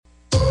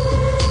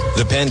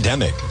The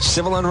pandemic,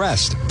 civil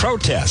unrest,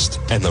 protest,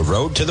 and the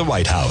road to the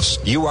White House.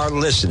 You are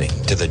listening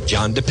to The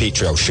John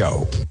DePetro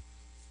Show.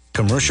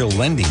 Commercial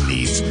lending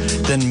needs,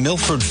 then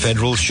Milford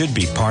Federal should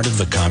be part of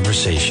the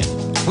conversation.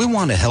 We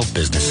want to help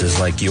businesses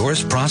like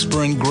yours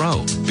prosper and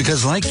grow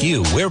because like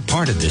you, we're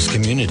part of this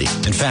community.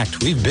 In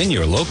fact, we've been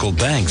your local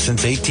bank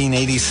since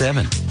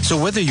 1887.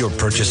 So whether you're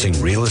purchasing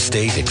real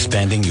estate,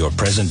 expanding your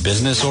present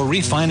business, or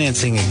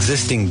refinancing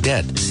existing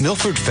debt,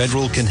 Milford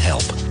Federal can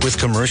help with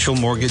commercial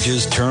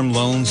mortgages, term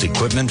loans,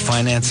 equipment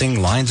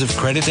financing, lines of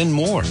credit, and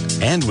more.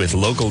 And with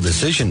local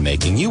decision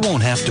making, you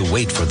won't have to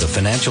wait for the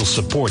financial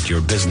support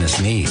your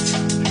business needs.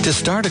 To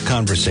start a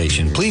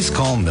conversation, please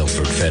call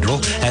Milford Federal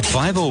at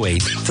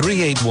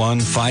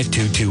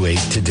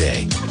 508-381-5228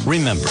 today.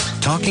 Remember,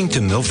 talking to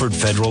Milford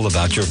Federal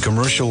about your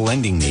commercial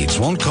lending needs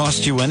won't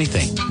cost you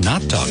anything.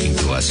 Not talking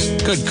to us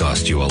could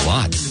cost you a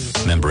lot.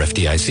 Member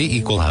FDIC,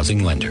 Equal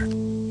Housing Lender.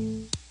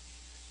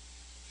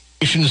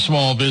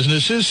 Small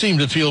businesses seem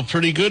to feel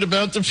pretty good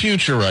about the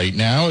future right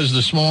now as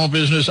the Small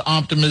Business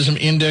Optimism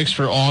Index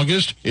for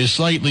August is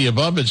slightly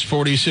above its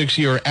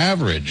 46-year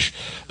average,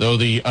 though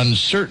the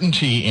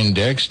Uncertainty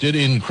Index did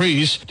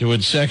increase to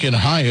its second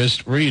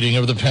highest reading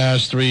of the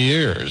past 3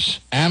 years.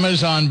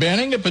 Amazon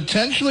banning a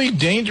potentially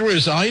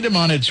dangerous item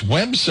on its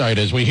website,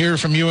 as we hear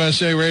from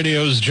USA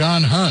Radio's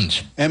John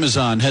Hunt.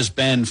 Amazon has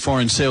banned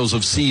foreign sales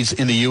of seeds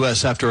in the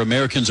U.S. after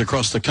Americans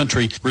across the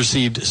country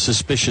received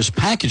suspicious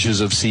packages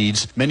of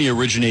seeds, many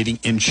originating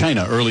in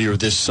China earlier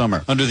this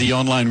summer. Under the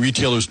online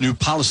retailer's new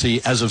policy,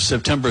 as of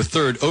September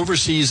 3rd,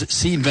 overseas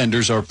seed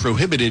vendors are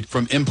prohibited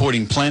from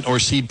importing plant or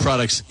seed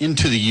products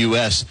into the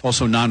U.S.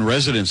 Also,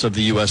 non-residents of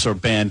the U.S. are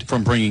banned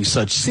from bringing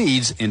such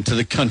seeds into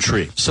the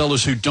country.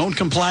 Sellers who don't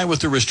comply with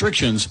the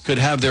restrictions could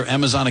have their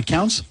Amazon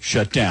accounts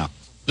shut down.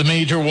 The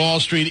major Wall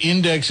Street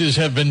indexes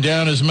have been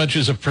down as much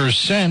as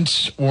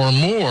 1% or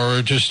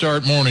more to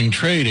start morning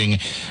trading,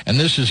 and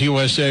this is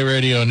USA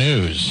Radio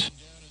News.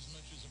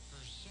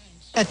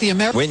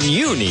 When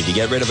you need to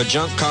get rid of a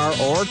junk car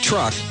or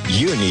truck,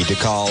 you need to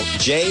call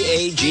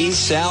JAG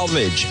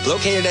Salvage,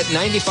 located at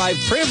 95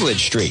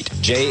 Privilege Street.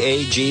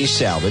 JAG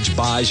Salvage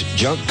buys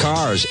junk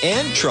cars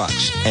and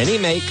trucks, any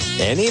make,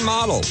 any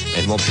model,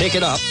 and will pick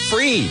it up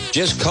free.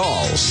 Just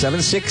call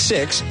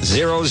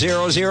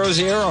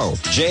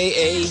 766-0000.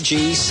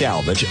 JAG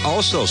Salvage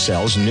also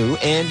sells new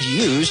and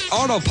used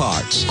auto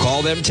parts.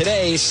 Call them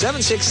today,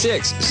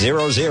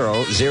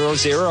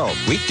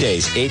 766-0000.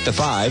 Weekdays 8 to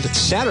 5,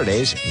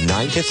 Saturdays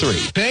 9 to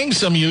 3. Paying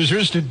some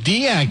users to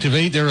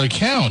deactivate their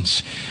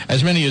accounts.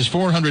 As many as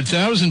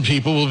 400,000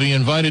 people will be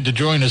invited to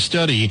join a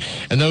study,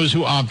 and those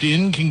who opt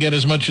in can get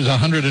as much as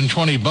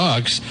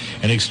 $120.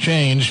 In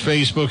exchange,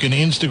 Facebook and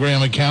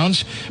Instagram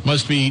accounts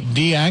must be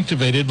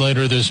deactivated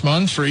later this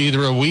month for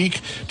either a week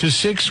to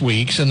 6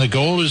 weeks, and the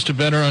goal is to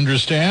better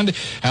understand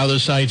how the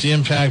sites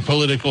impact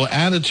political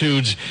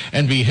attitudes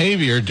and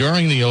behavior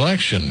during the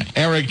election.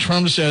 Eric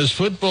Trump says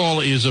football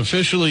is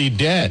officially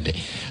dead.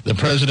 The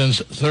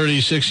president's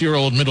 36-year-old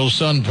middle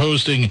son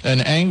posting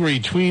an angry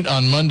tweet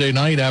on Monday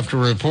night after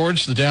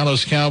reports the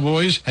Dallas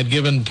Cowboys had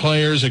given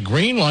players a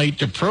green light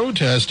to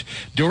protest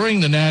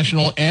during the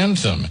national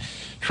anthem.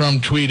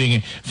 Trump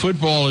tweeting,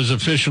 "Football is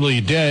officially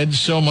dead.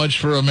 So much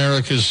for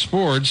America's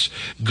sports.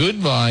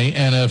 Goodbye,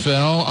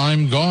 NFL.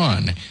 I'm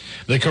gone."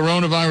 The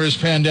coronavirus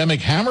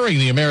pandemic hammering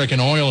the American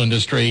oil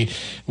industry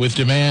with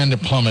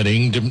demand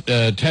plummeting.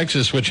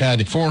 Texas, which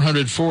had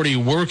 440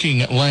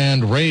 working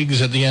land rigs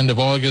at the end of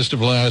August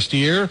of last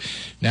year,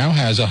 now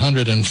has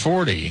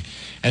 140.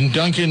 And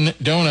Dunkin'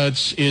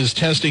 Donuts is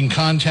testing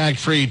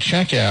contact-free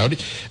checkout.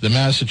 The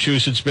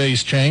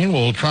Massachusetts-based chain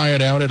will try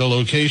it out at a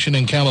location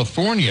in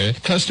California.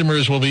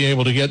 Customers will be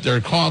able to get their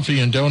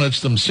coffee and donuts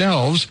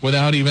themselves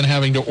without even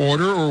having to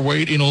order or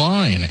wait in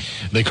line.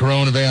 The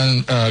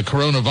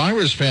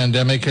coronavirus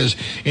pandemic has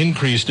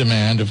increased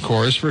demand, of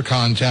course, for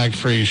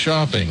contact-free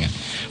shopping.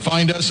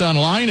 Find us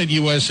online at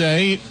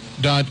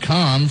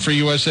USA.com. For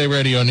USA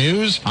Radio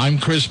News, I'm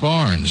Chris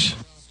Barnes.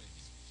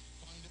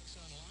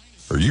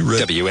 Are you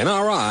ready?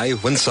 WNRI,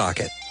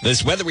 Woonsocket.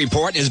 This weather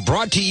report is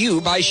brought to you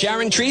by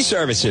Sharon Tree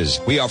Services.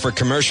 We offer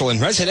commercial and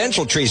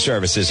residential tree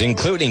services,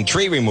 including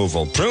tree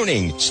removal,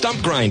 pruning,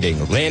 stump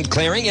grinding, land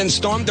clearing, and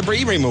storm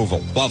debris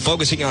removal. While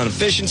focusing on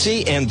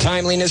efficiency and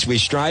timeliness, we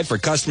strive for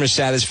customer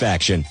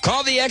satisfaction.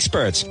 Call the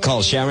experts.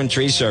 Call Sharon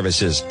Tree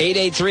Services,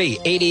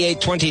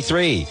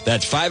 883-8823.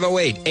 That's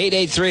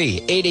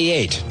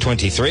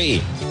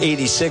 508-883-8823.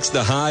 86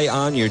 the high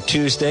on your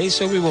Tuesday,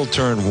 so we will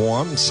turn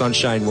warm.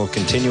 Sunshine will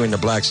continue in the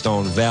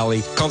Blackstone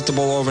Valley.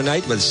 Comfortable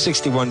overnight with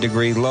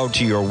 61-degree low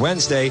to your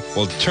Wednesday.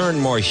 Will turn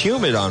more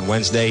humid on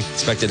Wednesday.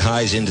 Expected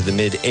highs into the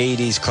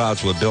mid-80s.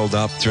 Clouds will build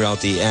up throughout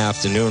the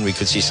afternoon. We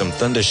could see some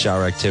thunder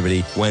shower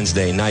activity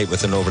Wednesday night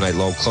with an overnight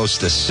low close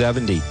to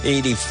 70.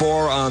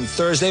 84 on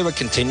Thursday with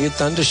continued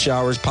thunder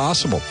showers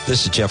possible.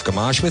 This is Jeff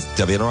Gamache with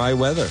WNRI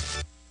Weather.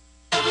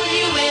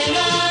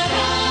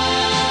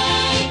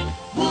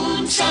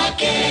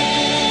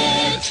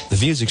 The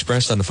views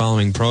expressed on the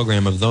following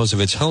program of those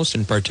of its hosts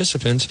and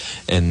participants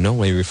in no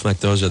way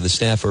reflect those of the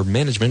staff or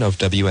management of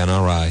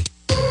WNRI.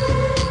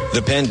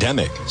 The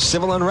pandemic,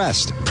 civil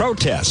unrest,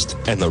 protest,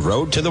 and the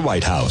road to the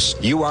White House.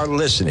 You are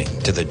listening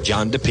to The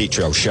John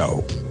DePetro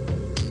Show.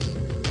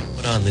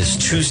 On this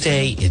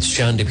Tuesday, it's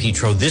John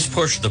DePetro. This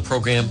portion of the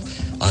program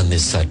on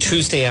this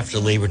Tuesday after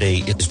Labor Day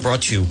is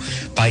brought to you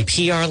by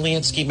PR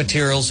Landscape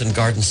Materials and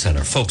Garden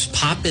Center. Folks,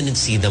 pop in and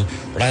see them.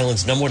 Rhode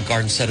Island's #1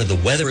 garden center. The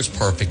weather is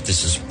perfect.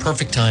 This is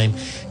perfect time.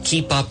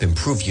 Keep up,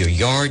 improve your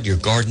yard, your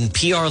garden.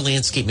 PR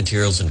Landscape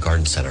Materials and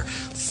Garden Center.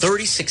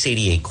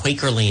 3688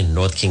 Quaker Lane,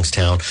 North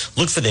Kingstown.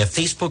 Look for their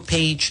Facebook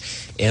page,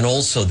 and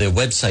also their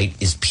website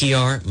is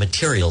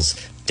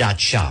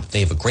prmaterials.shop.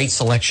 They have a great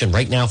selection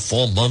right now,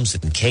 fall mums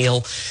and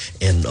kale,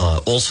 and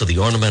also the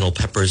ornamental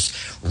peppers.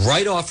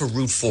 Right off of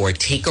Route 4,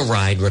 take a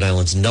ride, Rhode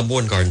Island's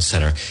 #1 garden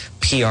center,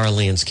 PR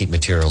Landscape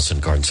Materials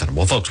and Garden Center.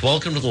 Well, folks,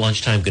 welcome to the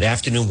lunchtime. Good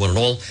afternoon, one and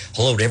all.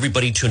 Hello to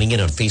everybody tuning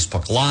in on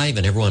Facebook Live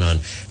and everyone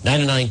on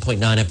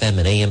 99.9 FM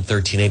and AM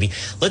 1380.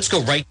 Let's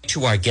go right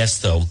to our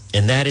guest, though,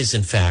 and that is,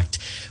 in fact,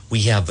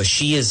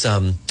 she is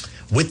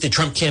with the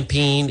Trump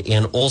campaign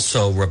and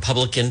also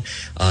Republican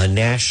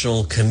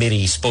National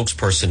Committee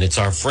spokesperson. It's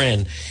our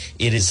friend.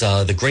 It is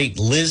the great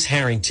Liz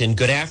Harrington.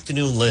 Good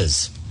afternoon,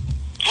 Liz.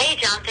 Hey,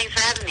 John. Thanks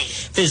for having me.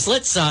 Liz,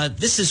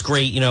 this is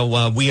great.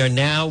 We are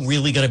now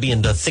really going to be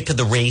in the thick of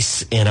the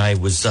race, and I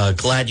was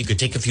glad you could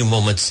take a few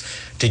moments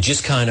to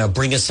just kind of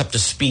bring us up to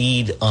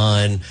speed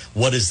on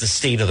what is the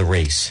state of the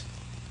race.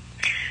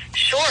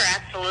 Sure,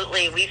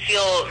 absolutely. We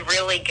feel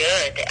really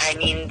good. I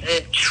mean,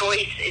 the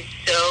choice is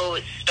so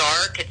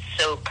stark. It's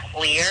so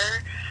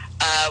clear,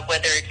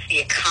 whether it's the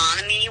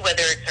economy,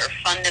 whether it's our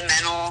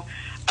fundamental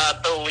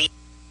belief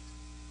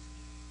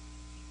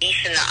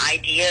in the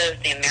idea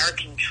of the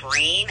American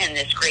dream and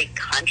this great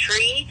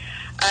country.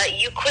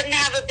 You couldn't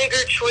have a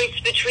bigger choice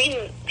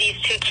between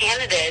these two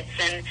candidates.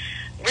 And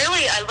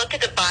really, I look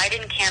at the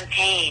Biden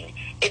campaign.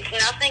 It's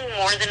nothing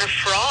more than a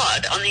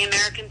fraud on the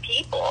American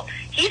people.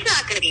 He's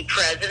not going to be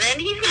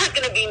president. He's not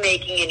going to be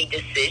making any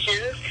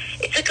decisions.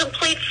 It's a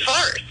complete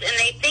farce. And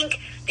they think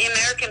the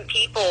American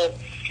people,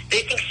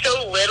 they think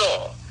so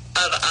little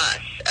of us,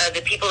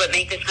 the people that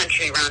make this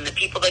country run, the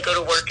people that go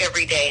to work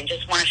every day and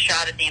just want a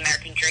shot at the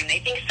American dream. They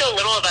think so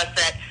little of us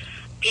that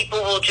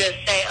people will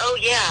just say, oh,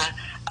 yeah,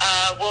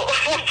 we'll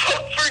vote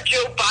for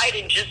Joe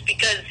Biden just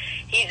because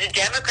he's a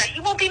Democrat.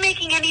 He won't be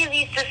making any of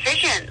these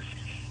decisions.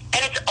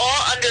 And it's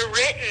all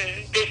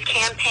underwritten, this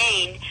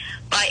campaign,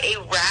 by a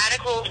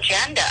radical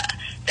agenda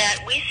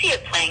that we see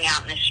it playing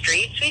out in the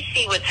streets. We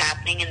see what's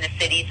happening in the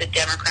cities that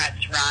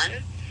Democrats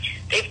run.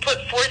 They've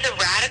put forth a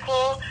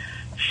radical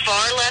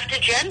far-left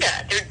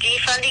agenda. They're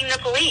defunding the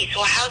police.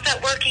 Well, how's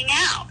that working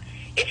out?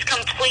 It's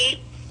complete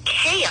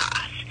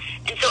chaos.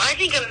 And so I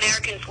think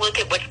Americans look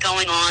at what's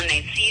going on.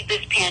 They see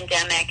this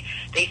pandemic.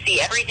 They see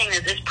everything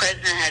that this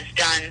president has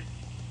done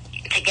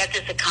to get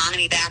this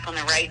economy back on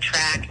the right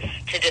track,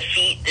 to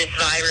defeat this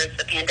virus,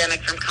 the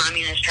pandemic from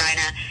communist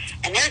China.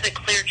 And there's a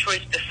clear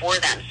choice before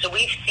them. So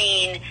we've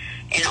seen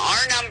in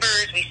our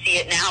numbers, we see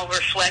it now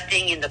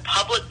reflecting in the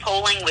public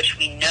polling, which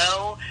we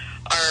know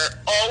are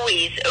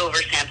always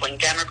oversampling.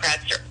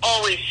 Democrats are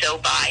always so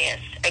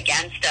biased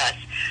against us.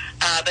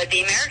 But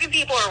the American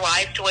people are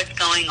wise to what's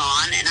going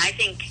on, and I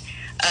think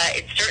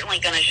it's certainly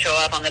going to show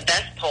up on the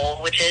best poll,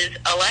 which is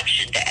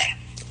Election Day.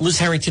 Liz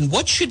Harrington,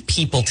 what should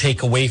people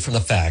take away from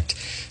the fact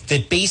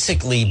that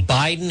basically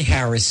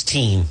Biden-Harris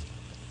team,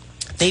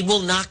 they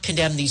will not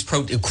condemn these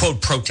quote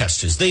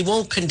protesters. They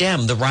won't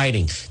condemn the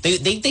rioting.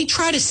 They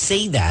try to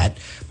say that,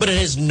 but it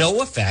has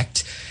no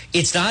effect.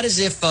 It's not as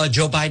if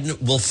Joe Biden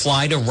will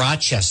fly to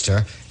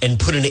Rochester and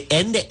put an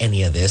end to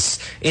any of this.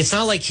 It's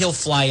not like he'll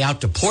fly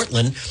out to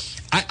Portland.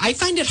 I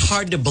find it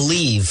hard to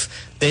believe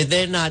that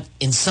they're not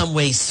in some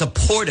way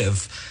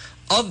supportive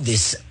of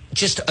this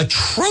just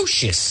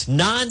atrocious,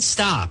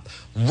 nonstop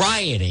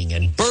rioting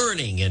and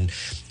burning and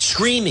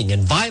screaming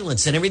and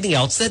violence and everything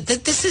else. That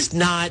this is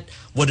not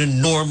what a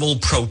normal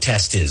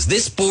protest is.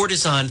 This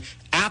borders on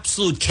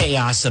absolute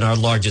chaos in our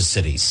largest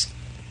cities.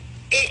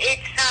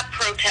 It's not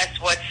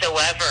protest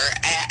whatsoever.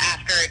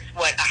 After it's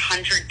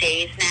 100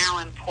 days now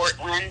in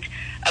Portland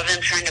of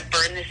them trying to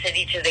burn the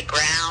city to the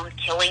ground,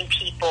 killing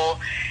people.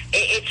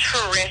 It's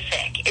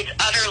horrific. It's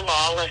utter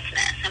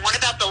lawlessness. And what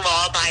about the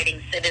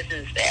law-abiding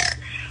citizens there?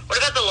 What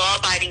about the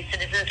law-abiding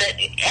citizens that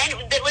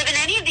live in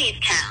any of these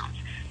towns?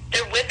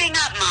 They're whipping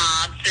up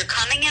mobs. They're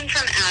coming in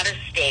from out of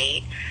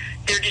state.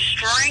 They're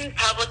destroying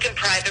public and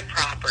private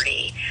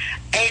property.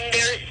 And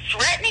they're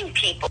threatening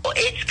people.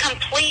 It's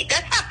complete.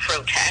 That's not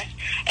protest.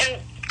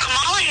 And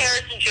Kamala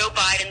Harris and Joe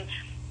Biden,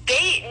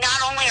 they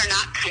not only are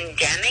not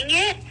condemning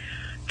it,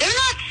 they're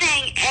not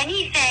saying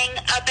anything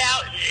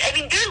about,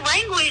 their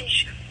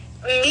language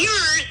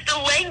mirrors the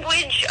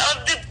language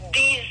of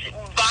these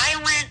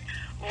violent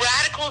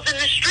radicals in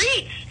the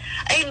streets.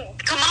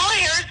 Kamala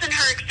Harris in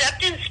her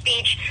acceptance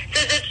speech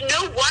says it's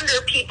no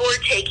wonder people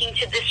are taking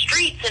to the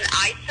streets, and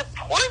I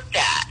support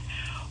that.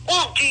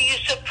 Well, do you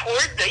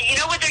support you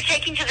know what they're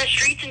taking to the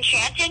streets and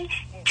chanting?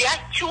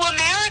 Death to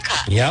America.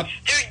 Yep.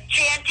 They're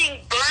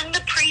chanting, burn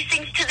the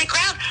precincts to the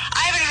ground.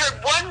 I haven't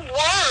heard one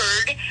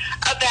word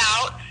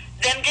about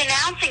them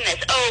denouncing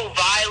this. Oh,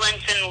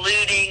 violence and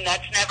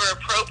are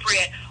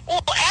appropriate.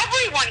 Well,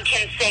 everyone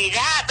can say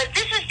that, but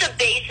this is the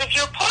base of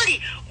your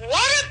party.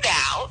 What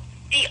about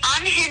the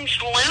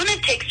unhinged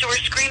lunatics who were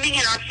screaming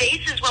in our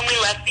faces when we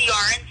left the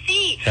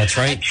RNC? That's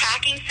right.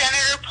 Attacking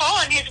Senator Paul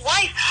and his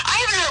wife.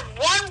 I haven't heard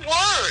one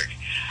word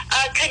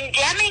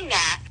condemning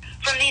that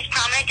from these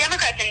prominent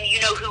Democrats. And you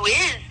know who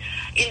is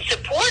in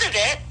support of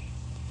it?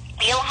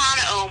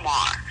 Ilhan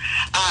Omar,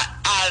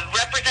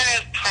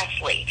 Representative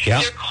Presley.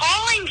 Yep. They're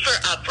calling for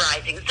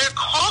uprisings. They're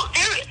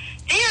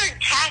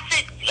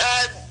tacit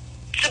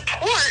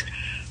support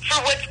for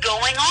what's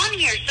going on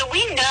here. So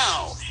we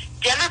know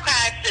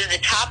Democrats at the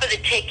top of the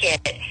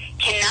ticket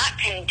cannot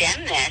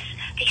condemn this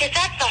because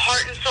that's the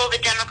heart and soul of the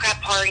Democrat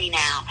Party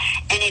now.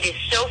 And it is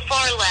so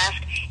far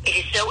left. It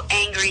is so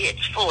angry.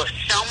 It's full of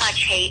so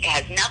much hate. It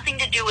has nothing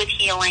to do with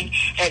healing.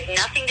 It has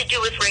nothing to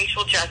do with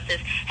racial justice.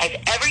 It has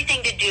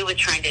everything to do with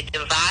trying to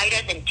divide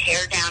us and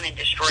tear down and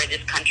destroy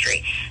this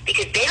country.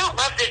 Because they don't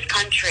love this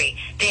country.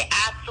 They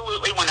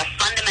absolutely want to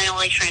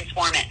fundamentally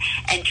transform it.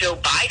 And Joe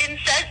Biden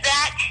says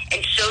that,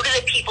 and so do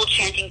the people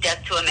chanting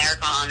death to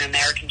America on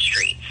American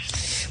streets.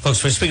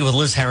 Folks, we're speaking with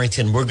Liz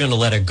Harrington. We're going to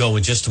let her go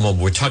in just a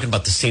moment. We're talking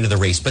about the state of the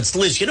race. But,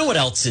 Liz, you know what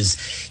else is?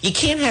 You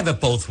can't have it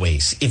both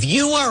ways. If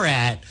you are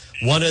at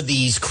one of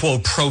these,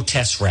 quote,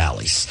 protest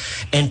rallies,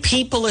 and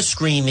people are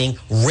screaming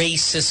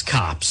racist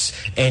cops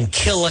and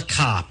kill a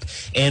cop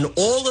and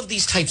all of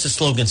these types of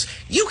slogans,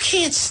 you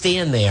can't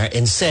stand there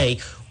and say,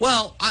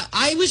 well,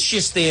 I was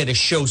just there to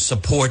show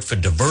support for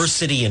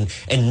diversity and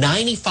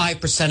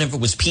 95% of it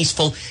was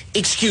peaceful.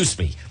 Excuse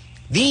me.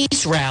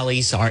 These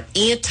rallies are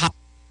anti-police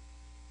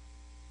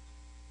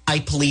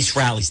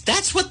rallies.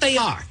 That's what they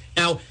are.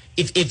 Now,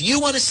 if you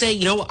want to say,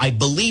 you know, I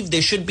believe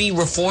there should be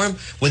reform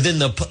within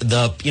the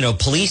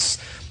police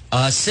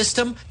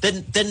system,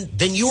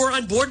 then you are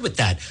on board with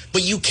that.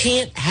 But you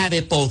can't have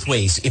it both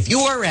ways. If you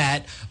are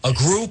at a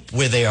group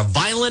where they are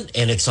violent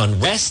and it's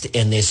unrest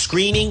and they're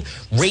screaming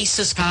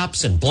racist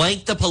cops and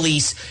blank the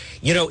police,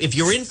 you know, if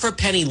you're in for a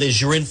penny, Liz,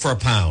 you're in for a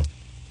pound.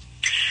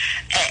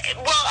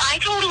 Well, I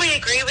totally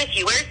agree with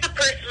you. Where's the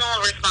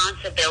personal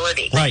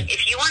responsibility? Right.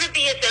 If you want to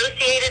be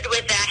associated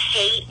with that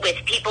hate,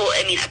 with people,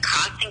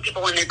 accosting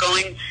people when they're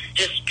going,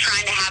 just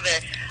trying to have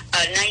a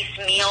nice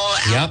meal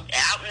out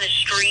in the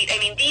street. I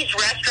mean, these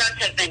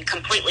restaurants have been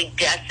completely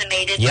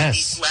decimated by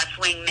these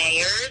left-wing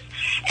mayors.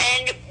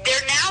 And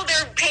their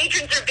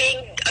patrons are being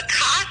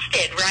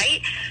accosted,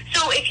 right?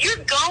 So if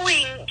you're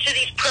going to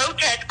these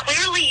protests,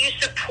 clearly you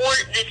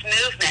support this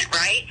movement,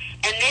 right?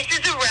 And this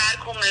is a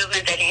radical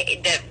movement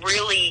that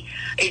really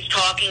is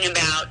talking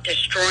about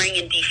destroying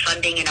and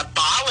defunding and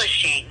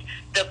abolishing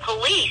the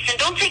police. And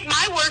don't take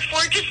my word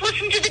for it. Just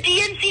listen to the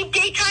DNC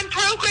daytime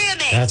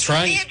programming. That's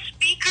right. They had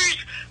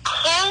speakers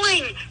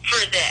calling for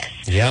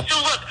this. Yep.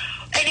 So look,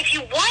 and if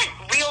you want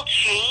real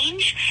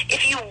change,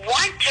 if you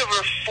want to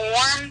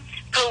reform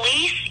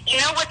police, you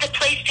know what the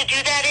place to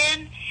do that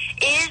in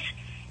is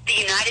the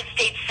United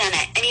States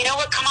Senate. And you know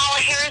what Kamala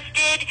Harris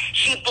did?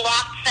 She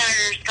blocked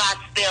Senator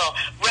Scott's bill.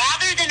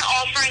 Rather than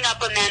offering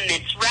up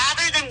amendments,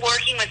 rather than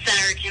working with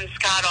Senator Tim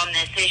Scott on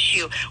this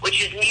issue,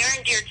 which is near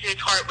and dear to his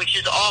heart, which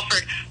has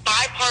offered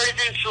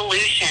bipartisan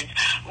solutions,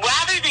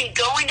 rather than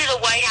going to the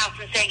White House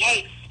and saying,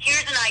 hey,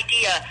 here's an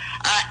idea,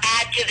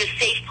 add to the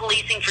Safe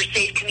Policing for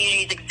Safe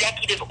Communities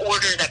executive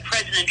order that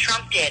President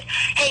Trump did.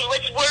 Hey,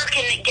 let's work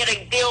and get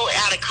a bill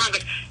out of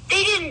Congress.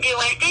 They didn't do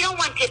it. They don't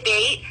want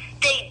debate.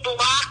 They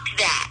blocked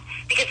that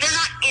because they're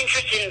not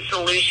interested in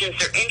solutions.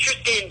 They're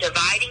interested in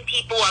dividing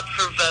people up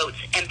for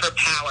votes and for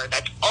power.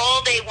 That's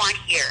all they want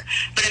here.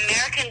 But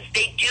Americans,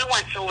 they do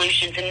want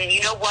solutions. And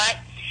you know what?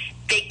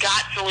 They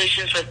got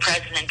solutions with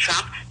President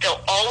Trump. They'll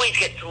always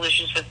get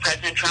solutions with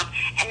President Trump.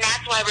 And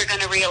that's why we're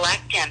going to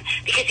reelect him.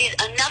 Because he's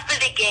enough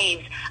of the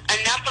games,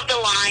 enough of the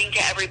lying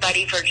to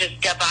everybody for just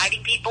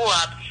dividing people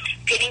up,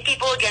 pitting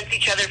people against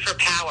each other for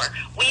power.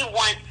 We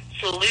want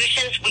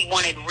solutions. We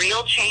wanted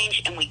real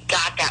change, and we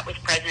got that with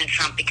President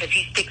Trump because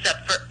he sticks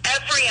up for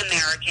every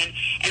American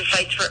and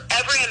fights for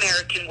every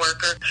American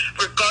worker,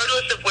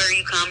 regardless of where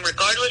you come,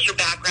 regardless of your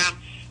background,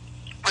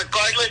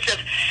 regardless of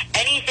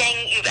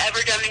anything you've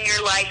ever done in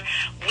your life.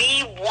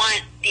 We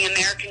want the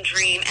American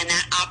dream and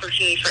that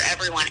opportunity for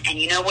everyone. And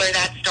you know where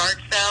that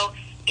starts, though?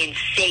 In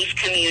safe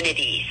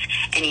communities.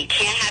 And you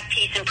can't have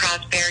peace and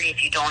prosperity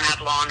if you don't have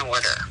law and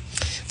order.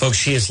 Folks,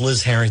 she is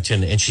Liz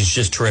Harrington, and she's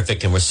just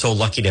terrific, and we're so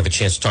lucky to have a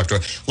chance to talk to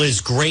her. Liz,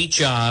 great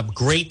job.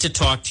 Great to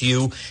talk to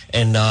you,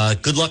 and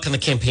good luck on the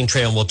campaign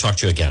trail, and we'll talk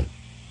to you again.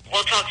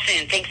 We'll talk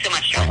soon. Thanks so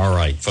much, John. All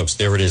right, folks,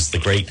 there it is, the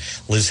great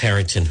Liz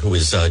Harrington, who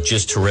is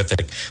just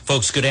terrific.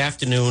 Folks, good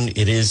afternoon.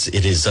 It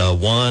is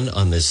Juan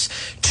on this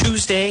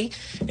Tuesday,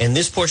 and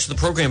this portion of the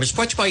program is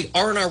brought to you by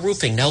R&R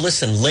Roofing. Now,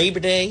 listen,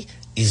 Labor Day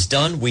is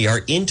done. We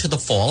are into the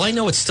fall. I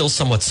know it's still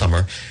somewhat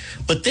summer,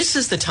 but this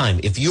is the time.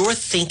 If you're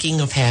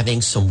thinking of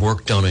having some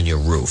work done on your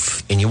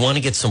roof and you want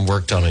to get some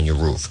work done on your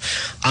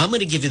roof, I'm going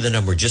to give you the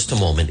number in just a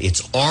moment.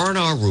 It's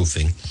R&R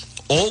Roofing.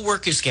 All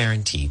work is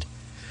guaranteed.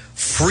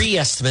 Free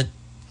estimate.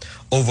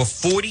 Over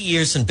 40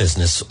 years in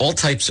business. All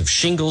types of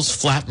shingles,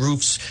 flat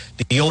roofs.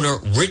 The owner,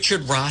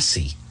 Richard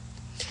Rossi,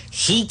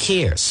 He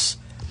cares.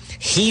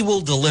 He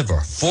will deliver.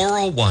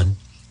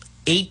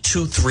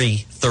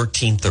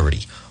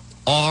 401-823-1330.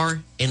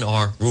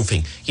 R&R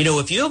Roofing. You know,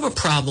 if you have a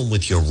problem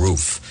with your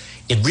roof,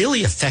 it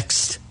really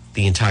affects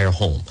the entire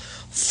home.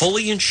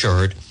 Fully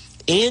insured.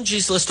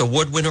 Angie's List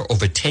award winner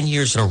over 10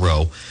 years in a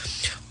row.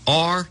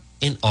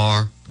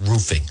 R&R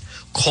Roofing.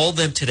 Call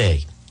them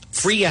today.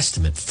 Free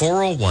estimate,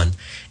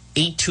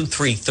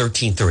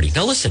 401-823-1330.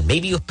 Now listen,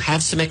 maybe you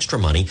have some extra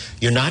money.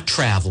 You're not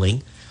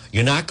traveling.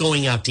 You're not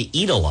going out to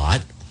eat a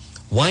lot.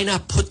 Why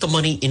not put the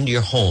money into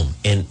your home?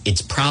 And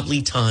it's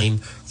probably time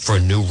for a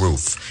new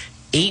roof.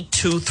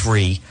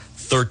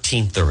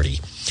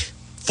 823-1330.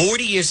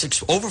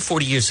 Over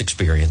 40 years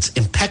experience,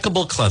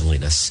 impeccable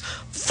cleanliness,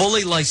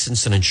 fully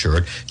licensed and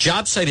insured.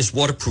 Job site is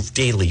waterproof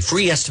daily,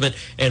 free estimate,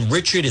 and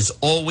Richard is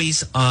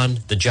always on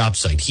the job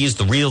site. He is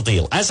the real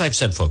deal. As I've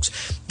said, folks,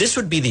 this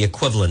would be the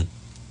equivalent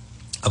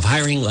of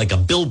hiring like a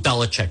Bill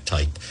Belichick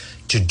type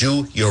to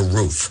do your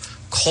roof.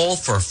 Call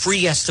for a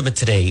free estimate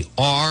today,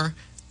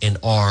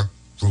 R&R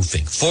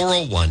Roofing,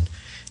 401-823-1330,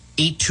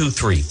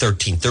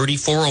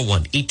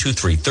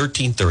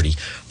 401-823-1330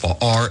 for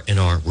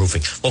R&R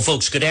Roofing. Well,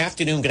 folks, good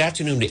afternoon. Good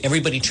afternoon to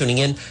everybody tuning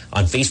in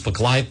on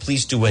Facebook Live.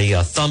 Please do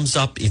a thumbs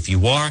up if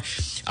you are.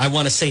 I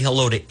want to say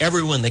hello to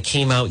everyone that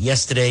came out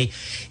yesterday.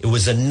 It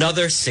was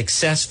another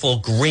successful,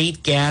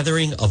 great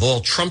gathering of all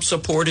Trump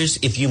supporters.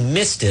 If you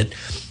missed it,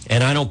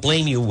 and I don't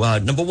blame you,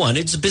 number one,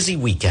 it's a busy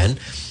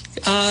weekend.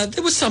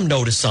 There was some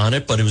notice on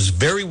it, but it was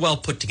very well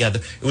put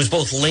together. It was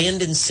both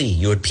land and sea.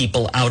 You had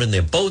people out in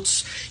their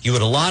boats. You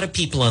had a lot of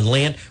people on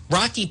land.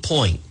 Rocky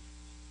Point,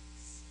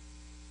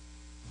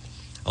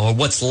 or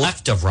what's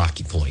left of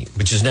Rocky Point,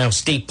 which is now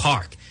State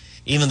Park.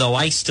 Even though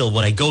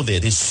when I go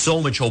there, there's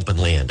so much open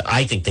land.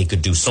 I think they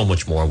could do so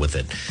much more with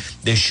it.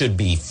 There should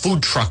be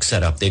food trucks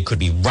set up. There could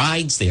be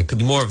rides there. It could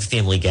be more of a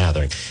family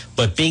gathering.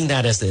 But being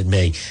that as it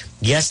may,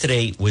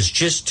 yesterday was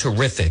just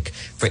terrific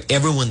for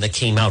everyone that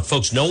came out.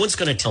 Folks, no one's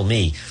going to tell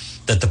me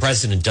that the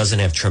president doesn't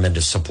have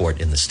tremendous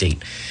support in the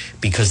state,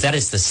 because that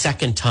is the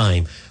second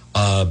time.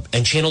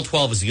 And Channel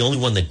 12 is the only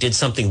one that did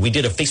something. We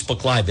did a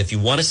Facebook Live. If you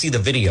want to see the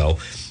video,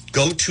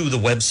 go to the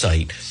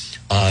website.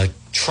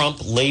 Trump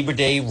Labor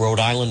Day Rhode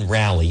Island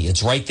Rally.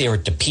 It's right there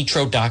at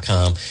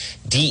DePetro.com,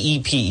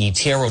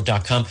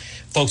 DEPETero.com.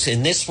 Folks,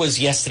 and this was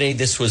yesterday.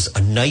 This was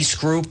a nice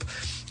group,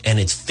 and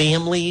it's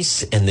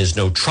families, and there's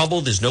no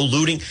trouble. There's no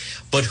looting.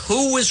 But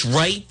who was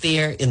right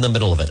there in the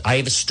middle of it? I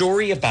have a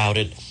story about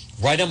it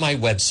right on my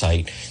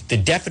website.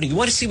 You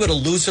want to see what a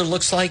loser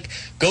looks like?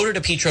 Go to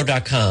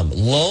DePetro.com.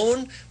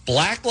 Lone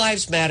Black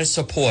Lives Matter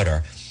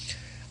supporter,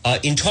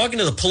 in talking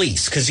to the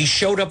police, because he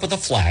showed up with a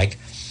flag,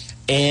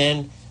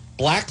 and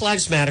Black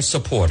Lives Matter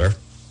supporter,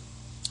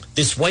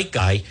 this white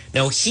guy.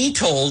 Now, he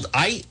told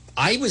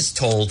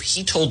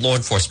law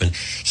enforcement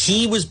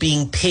he was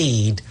being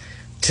paid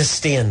to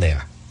stand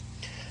there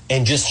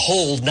and just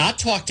not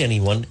talk to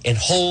anyone, and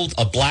hold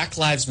a Black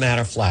Lives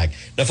Matter flag.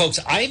 Now,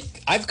 folks,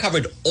 I've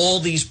covered all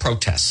these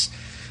protests.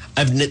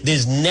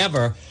 There's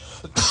never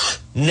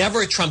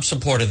a Trump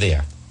supporter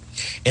there.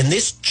 And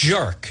this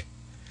jerk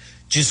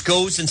just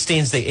goes and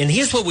stands there. And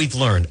here's what we've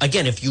learned.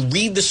 Again, if you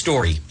read the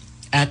story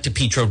at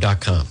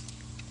DePetro.com,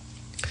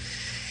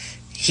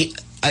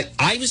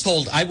 I was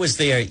told, I was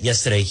there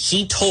yesterday,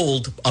 he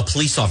told a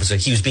police officer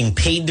he was being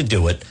paid to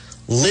do it,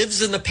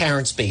 lives in the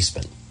parents'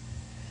 basement,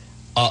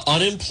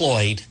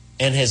 unemployed,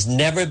 and has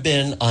never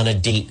been on a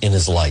date in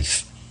his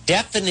life.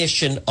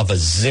 Definition of a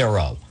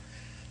zero.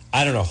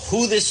 I don't know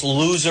who this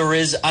loser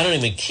is. I don't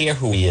even care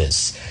who he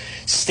is.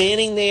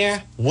 Standing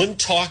there, wouldn't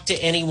talk to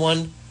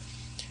anyone,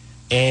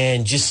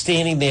 and just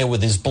standing there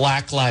with his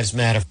Black Lives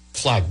Matter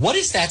flag. What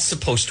is that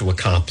supposed to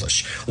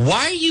accomplish?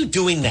 Why are you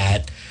doing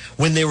that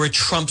when there were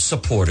Trump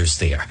supporters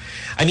there?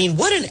 I mean,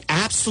 what an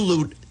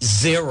absolute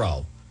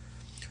zero.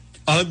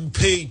 I'm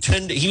paid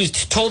he was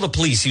told the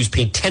police he was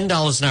paid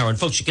 $10 an hour. And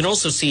folks, you can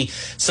also see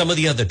some of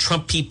the other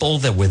Trump people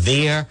that were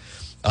there.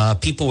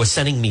 People were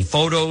sending me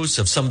photos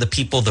of some of the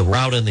people that were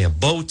out in their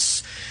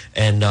boats,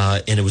 and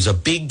it was a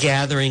big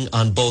gathering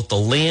on both the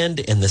land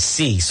and the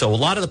sea. So a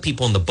lot of the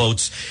people in the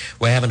boats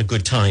were having a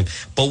good time.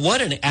 But what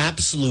an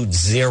absolute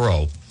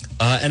zero.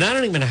 And I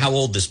don't even know how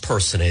old this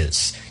person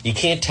is. You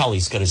can't tell.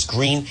 He's got his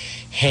green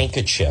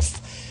handkerchief,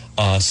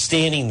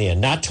 standing there,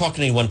 not talking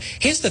to anyone.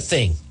 Here's the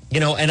thing,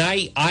 and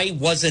I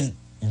wasn't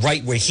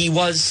right where he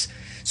was.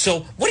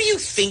 So what do you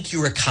think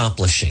you're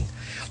accomplishing?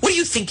 What do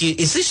you think?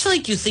 Is this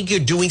like you think you're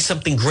doing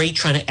something great,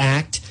 trying to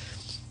act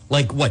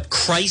like what,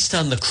 Christ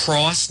on the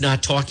cross,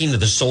 not talking to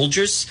the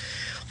soldiers?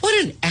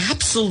 What an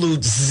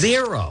absolute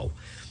zero.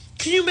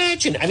 Can you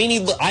imagine? I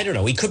mean, I don't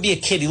know. He could be a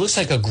kid. He looks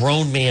like a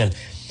grown man.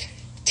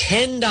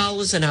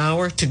 $10 an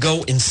hour to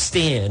go and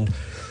stand.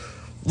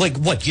 Like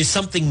what? You're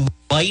something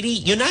mighty?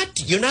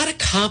 You're not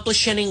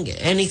accomplishing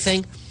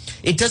anything.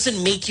 It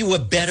doesn't make you a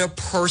better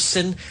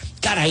person.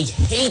 God, I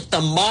hate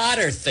the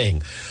martyr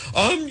thing.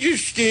 I'm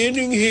just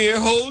standing here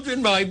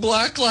holding my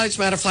Black Lives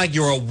Matter flag.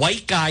 You're a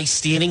white guy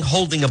standing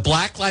holding a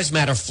Black Lives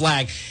Matter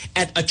flag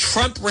at a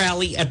Trump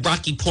rally at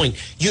Rocky Point.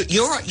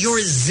 You're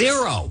a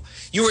zero.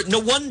 no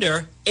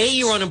wonder, A,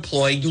 you're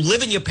unemployed, you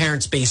live in your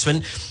parents'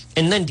 basement,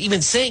 and then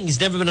even saying he's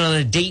never been on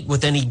a date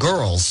with any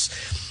girls.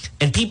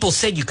 And people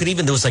said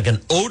there was like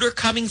an odor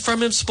coming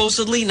from him,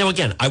 supposedly. Now,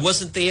 again, I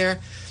wasn't there.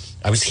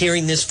 I was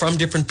hearing this from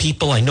different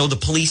people. I know the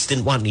police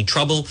didn't want any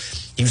trouble.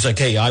 He was like,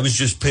 hey, I was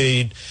just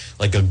paid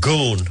like a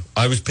goon.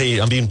 I'm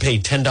being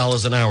paid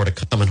 $10 an hour to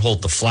come and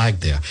hold the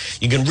flag there.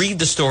 You can read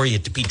the story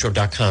at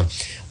DePetro.com.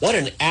 What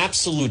an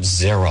absolute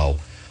zero.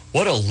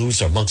 What a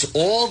loser amongst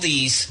all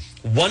these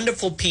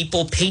wonderful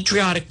people,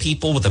 patriotic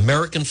people with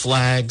American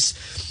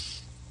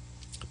flags.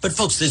 But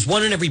folks, there's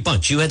one in every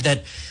bunch. You had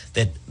that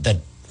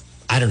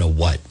I don't know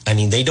what. I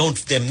mean,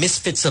 they're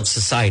misfits of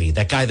society.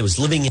 That guy that was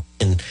living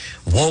in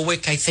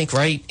Warwick, I think,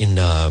 right? In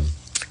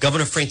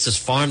Governor Francis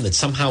Farm that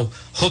somehow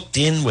hooked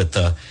in with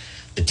the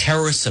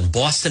terrorists in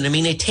Boston. I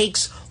mean, it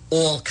takes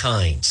all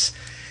kinds.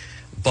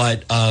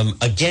 But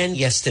again,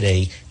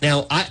 yesterday,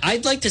 now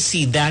I'd like to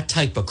see that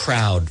type of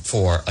crowd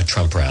for a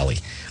Trump rally.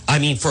 I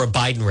mean, for a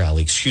Biden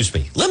rally, excuse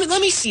me.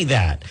 Let me see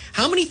that.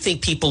 How many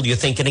people do you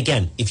think? And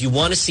again, if you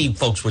want to see,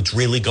 folks, what's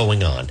really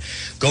going on,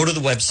 go to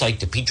the website,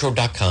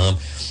 DePetro.com.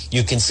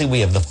 You can see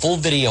we have the full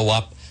video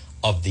up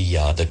of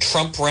the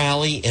Trump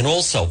rally. And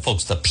also,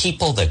 folks, the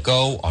people that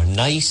go are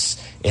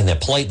nice and they're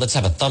polite. Let's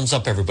have a thumbs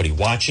up, everybody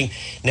watching.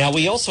 Now,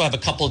 we also have a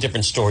couple of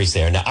different stories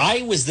there. Now,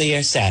 I was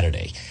there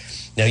Saturday.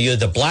 Now, you had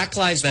the Black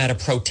Lives Matter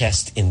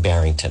protest in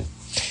Barrington.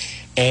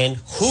 And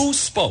who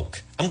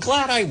spoke? I'm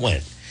glad I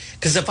went.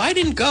 Because if I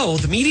didn't go,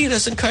 the media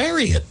doesn't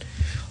carry it.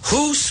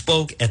 Who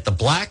spoke at the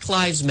Black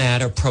Lives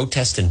Matter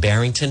protest in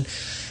Barrington?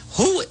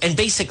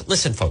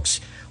 Listen, folks,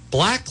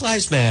 Black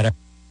Lives Matter,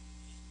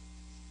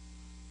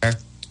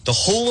 the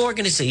whole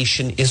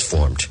organization is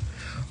formed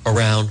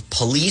around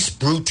police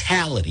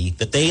brutality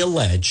that they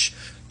allege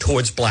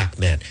towards black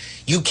men.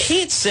 You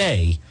can't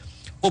say,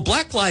 well,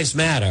 Black Lives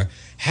Matter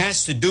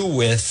has to do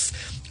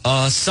with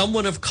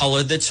someone of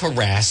color that's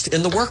harassed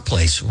in the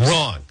workplace.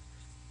 Wrong.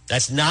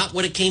 That's not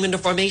what it came into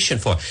formation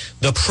for.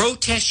 The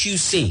protests you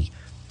see,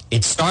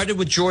 it started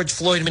with George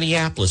Floyd in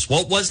Minneapolis.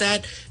 What was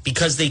that?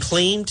 Because they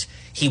claimed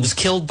he was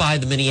killed by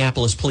the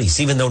Minneapolis police,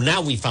 even though now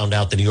we found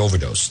out that he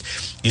overdosed.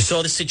 You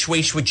saw the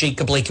situation with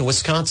Jacob Blake in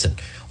Wisconsin.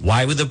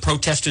 Why were the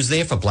protesters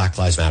there for Black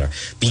Lives Matter?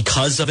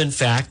 Because of, in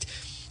fact,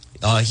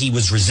 he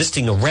was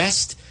resisting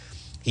arrest.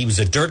 He was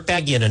a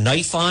dirtbag. He had a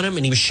knife on him,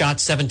 and he was shot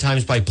 7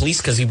 times by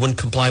police because he wouldn't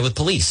comply with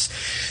police.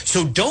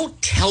 So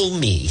don't tell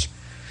me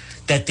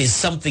that there's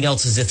something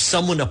else, as if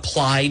someone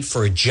applied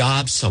for a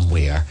job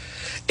somewhere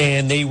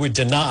and they were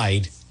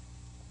denied,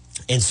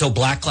 and so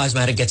Black Lives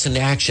Matter gets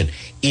into action.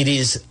 It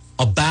is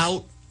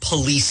about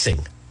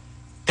policing.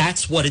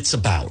 That's what it's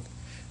about.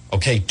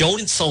 Okay,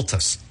 don't insult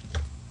us.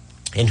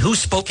 And who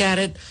spoke at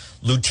it?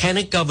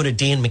 Lieutenant Governor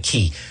Dan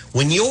McKee.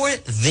 When you're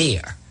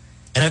there,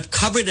 and I've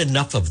covered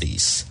enough of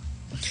these,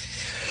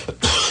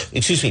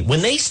 excuse me,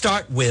 when they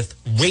start with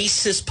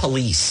racist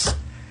police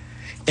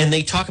and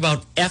they talk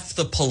about F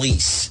the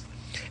police,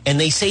 and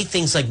they say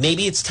things like,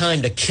 maybe it's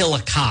time to kill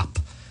a cop.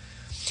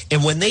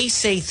 And when they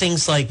say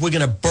things like, we're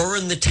going to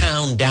burn the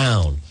town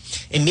down,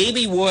 and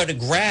maybe we ought to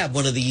grab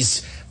one of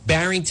these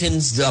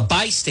Barrington's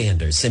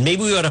bystanders, and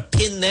maybe we ought to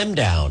pin them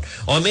down,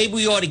 or maybe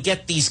we ought to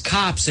get these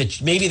cops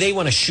that maybe they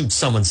want to shoot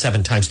someone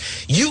 7 times.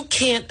 You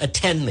can't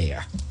attend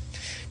there.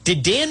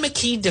 Did Dan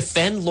McKee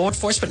defend law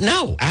enforcement?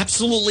 No,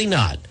 absolutely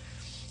not.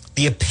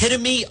 The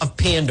epitome of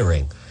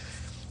pandering.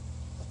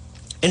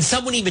 And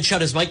someone even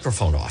shut his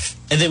microphone off.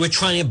 And they were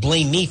trying to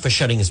blame me for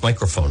shutting his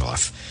microphone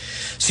off.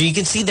 So you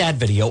can see that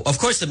video. Of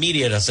course, the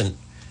media doesn't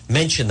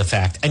mention the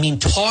fact. I mean,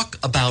 talk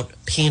about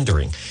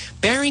pandering.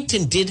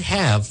 Barrington did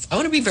have, I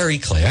want to be very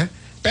clear,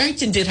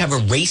 Barrington did have a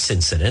race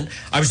incident.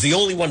 I was the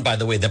only one, by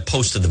the way, that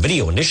posted the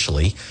video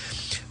initially,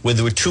 where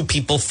there were 2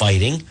 people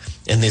fighting,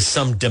 and there's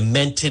some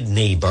demented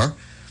neighbor,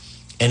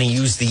 and he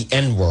used the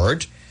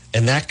N-word.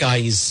 And that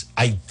guy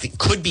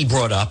could be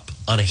brought up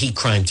on a hate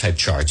crime type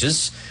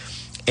charges.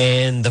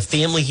 And the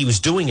family he was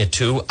doing it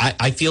to,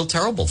 I feel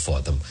terrible for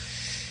them.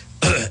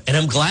 And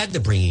I'm glad they're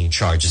bringing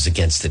charges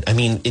against it. I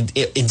mean,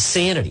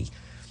 insanity.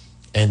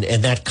 And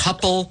that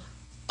couple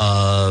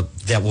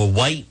that were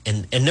white,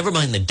 and never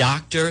mind the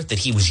doctor that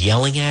he was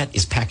yelling at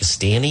is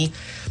Pakistani,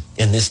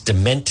 and this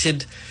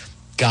demented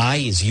guy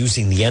is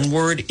using the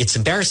N-word. It's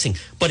embarrassing,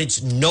 but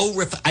it's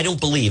I don't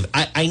believe.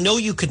 I know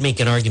you could make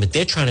an argument.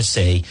 They're trying to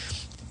say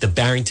the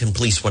Barrington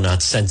police were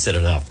not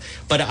sensitive enough.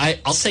 But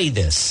I'll say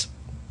this.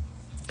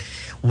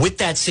 With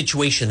that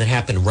situation that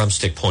happened in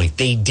Rumstick Point,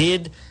 they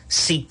did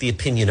seek the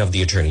opinion of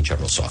the Attorney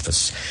General's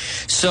office.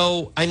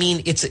 So, I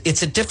mean, it's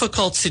a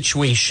difficult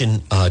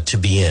situation to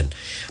be in.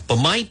 But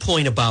my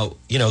point about,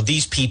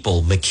 these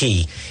people,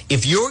 McKee,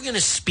 if you're going to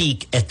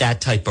speak at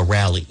that type of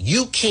rally,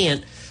 you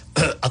can't.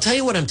 I'll tell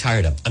you what I'm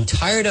tired of. I'm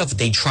tired of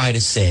they try to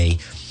say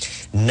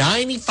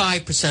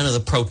 95% of the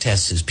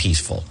protest is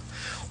peaceful.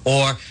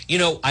 Or,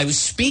 I was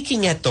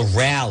speaking at the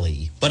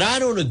rally, but I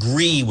don't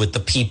agree with the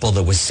people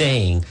that were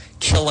saying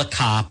kill a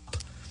cop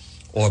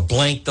or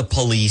blank the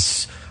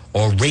police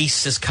or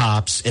racist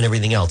cops and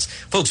everything else.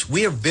 Folks,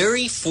 we are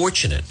very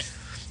fortunate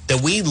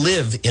that we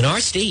live in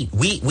our state,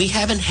 we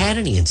haven't had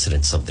any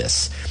incidents of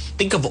this.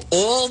 Think of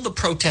all the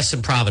protests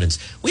in Providence.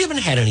 We haven't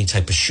had any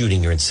type of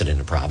shooting or incident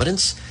in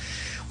Providence.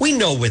 We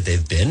know where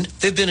they've been.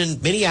 They've been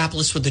in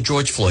Minneapolis with the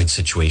George Floyd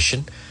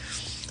situation.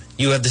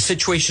 You have the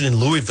situation in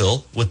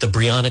Louisville with the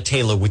Breonna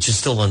Taylor, which is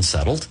still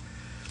unsettled.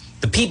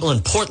 The people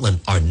in Portland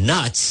are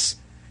nuts,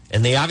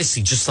 and they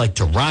obviously just like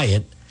to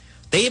riot.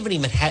 They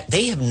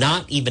have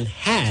not even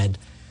had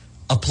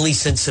a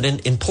police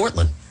incident in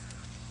Portland.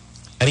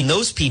 I mean,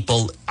 those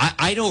people,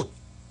 I don't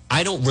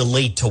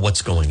relate to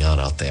what's going on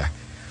out there.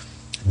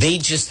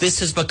 This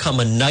has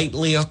become a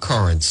nightly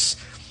occurrence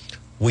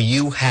where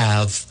you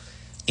have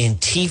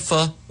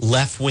Antifa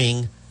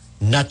left-wing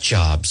nut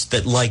jobs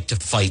that like to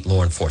fight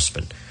law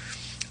enforcement.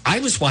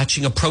 I was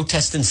watching a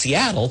protest in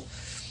Seattle,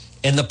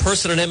 and the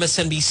person on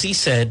MSNBC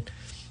said,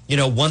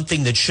 one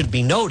thing that should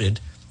be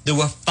noted, there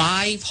were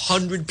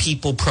 500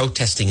 people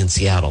protesting in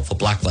Seattle for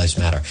Black Lives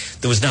Matter.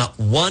 There was not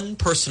one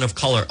person of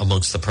color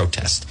amongst the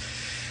protest.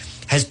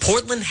 Has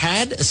Portland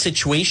had a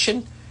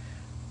situation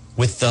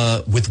with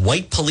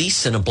white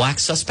police and a black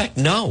suspect?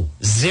 No.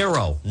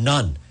 Zero.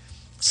 None.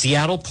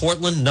 Seattle,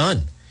 Portland,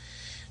 none.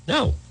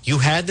 No. You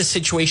had the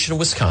situation in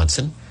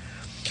Wisconsin.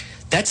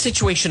 That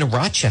situation in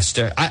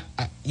Rochester,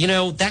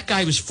 that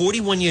guy was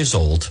 41 years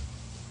old.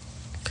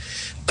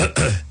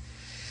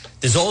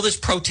 There's all this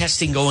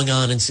protesting going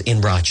on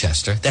in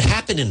Rochester that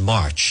happened in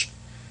March.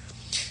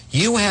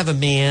 You have a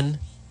man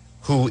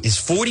who is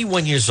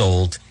 41 years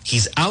old.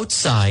 He's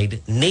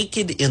outside,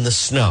 naked in the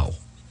snow.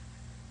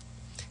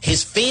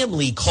 His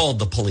family called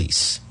the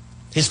police.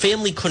 His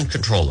family couldn't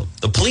control him.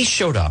 The police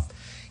showed up.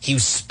 He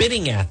was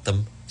spitting at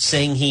them,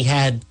 saying he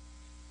had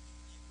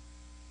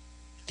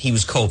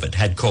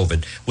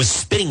COVID, was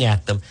spitting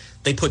at them.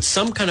 They put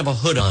some kind of a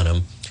hood on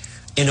him,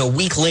 and a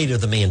week later,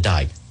 the man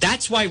died.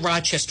 That's why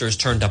Rochester is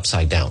turned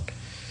upside down.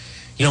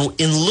 In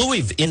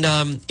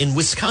Louisville, in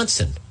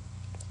Wisconsin,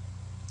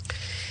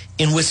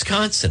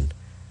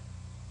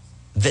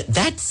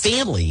 that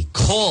family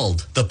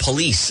called the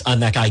police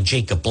on that guy,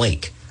 Jacob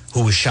Blake,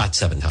 who was shot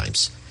 7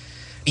 times.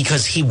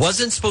 Because he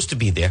wasn't supposed to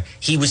be there.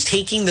 He was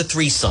taking the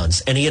 3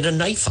 sons, and he had a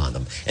knife on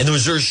him. And there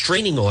was a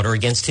restraining order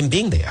against him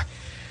being there.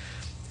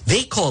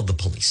 They called the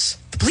police.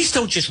 The police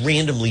don't just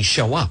randomly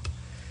show up.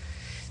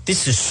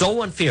 This is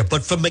so unfair.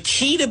 But for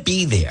McKee to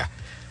be there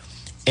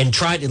and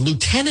try to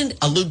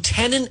a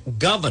lieutenant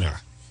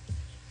governor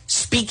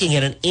speaking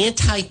at an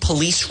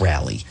anti-police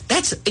rally,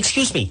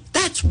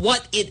 that's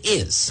what it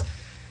is.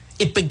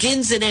 It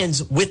begins and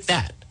ends with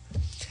that.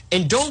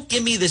 And don't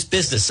give me this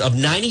business of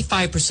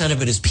 95%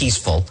 of it is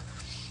peaceful.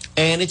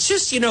 And it's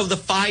just, the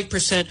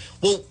 5%.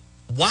 Well,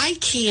 why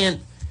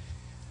can't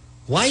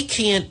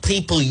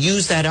people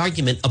use that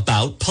argument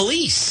about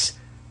police,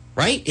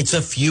 right? It's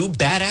a few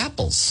bad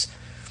apples.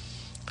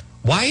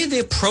 Why are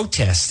there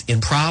protests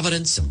in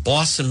Providence and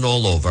Boston and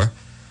all over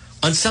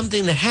on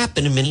something that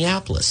happened in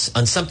Minneapolis?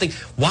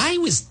 Why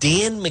was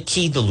Dan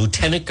McKee, the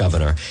lieutenant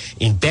governor,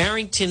 in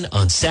Barrington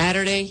on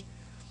Saturday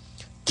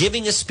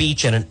giving a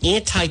speech at an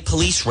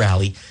anti-police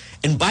rally?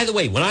 And by the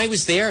way, when I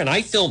was there, and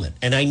I film it,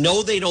 and I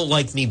know they don't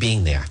like me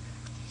being there,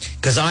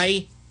 because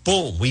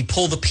we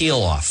pull the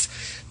peel off.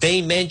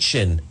 They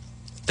mention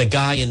the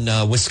guy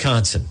in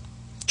Wisconsin,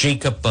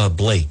 Jacob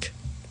Blake.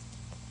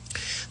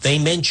 They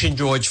mention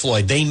George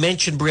Floyd. They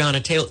mention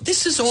Breonna Taylor.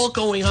 This is all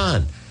going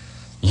on.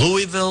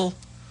 Louisville,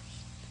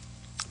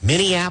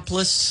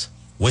 Minneapolis,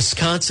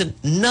 Wisconsin,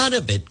 none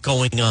of it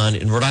going on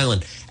in Rhode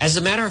Island. As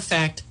a matter of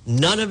fact,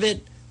 none of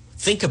it,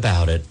 think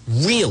about it,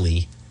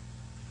 really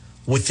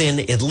within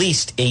at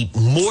least a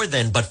more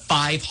than but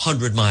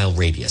 500-mile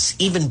radius,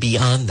 even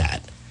beyond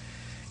that.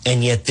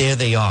 And yet there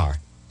they are,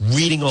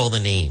 reading all the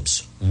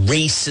names,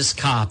 racist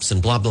cops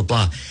and blah, blah,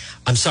 blah.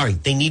 I'm sorry,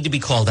 they need to be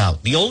called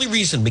out. The only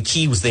reason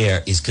McKee was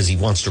there is because he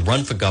wants to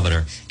run for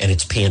governor, and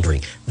it's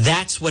pandering.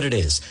 That's what it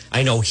is.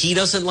 I know he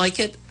doesn't like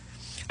it.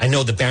 I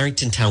know the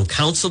Barrington Town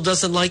Council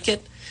doesn't like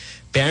it.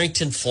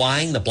 Barrington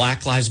flying the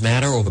Black Lives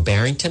Matter over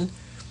Barrington.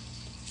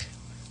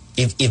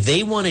 If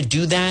they want to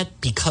do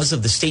that because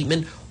of the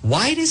statement,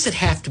 why does it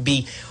have to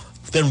be?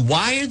 Then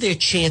why are there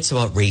chants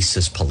about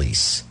racist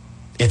police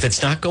if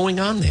it's not going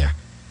on there?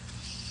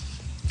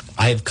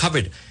 I have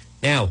covered.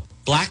 Now,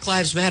 Black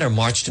Lives Matter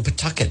marched in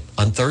Pawtucket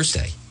on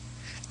Thursday,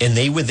 and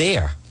they were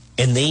there,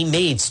 and they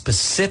made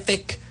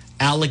specific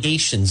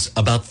allegations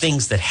about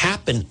things that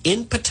happened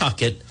in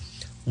Pawtucket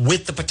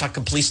with the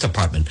Pawtucket Police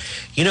Department.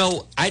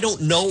 I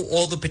don't know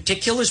all the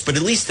particulars, but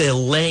at least they're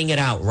laying it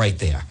out right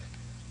there.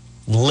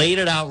 Laid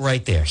it out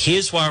right there.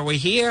 Here's why we're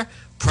here,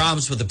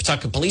 problems with the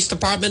Pawtucket Police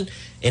Department,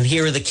 and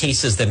here are the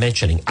cases they're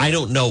mentioning. I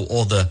don't know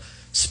all the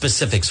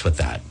specifics with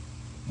that.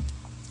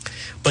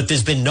 But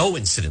there's been no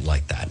incident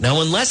like that. Now,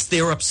 unless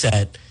they're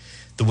upset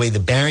the way the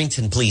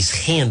Barrington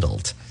police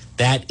handled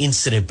that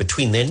incident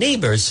between their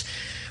neighbors,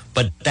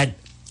 but that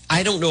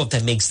I don't know if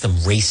that makes them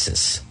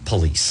racist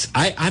police.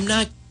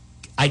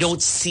 I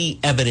don't see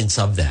evidence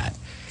of that,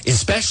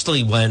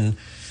 especially when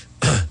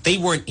they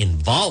weren't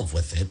involved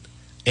with it.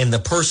 And the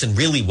person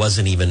really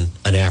wasn't even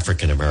an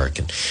African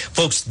American.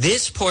 Folks,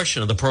 this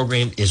portion of the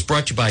program is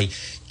brought to you by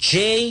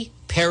J.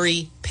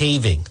 Perry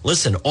Paving.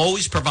 Listen,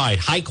 always provide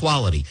high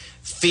quality,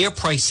 fair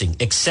pricing,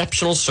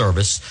 exceptional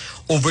service.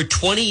 Over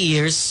 20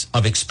 years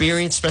of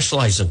experience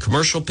specializing in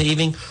commercial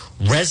paving,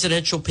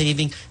 residential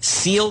paving,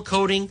 seal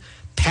coating,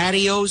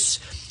 patios,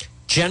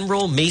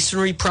 general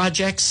masonry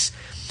projects.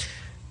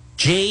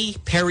 J.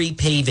 Perry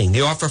Paving.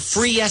 They offer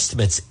free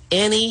estimates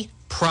any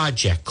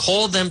project.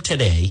 Call them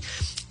today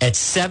at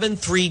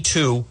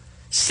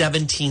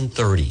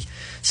 732-1730.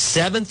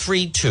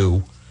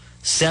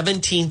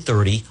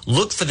 732-1730.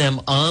 Look for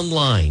them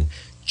online.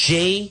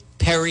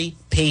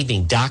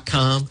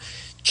 jperrypaving.com.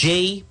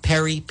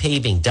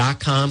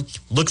 jperrypaving.com.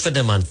 Look for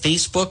them on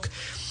Facebook.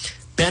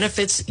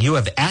 Benefits, you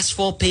have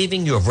asphalt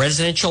paving, you have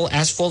residential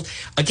asphalt.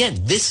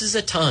 Again, this is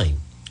a time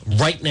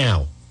right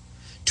now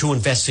to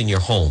invest in your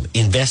home,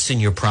 invest in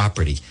your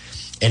property.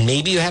 And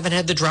maybe you haven't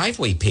had the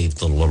driveway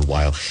paved in a little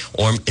while.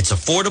 Or it's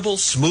affordable,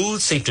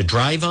 smooth, safe to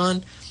drive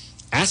on.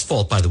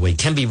 Asphalt, by the way,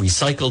 can be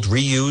recycled,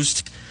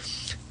 reused.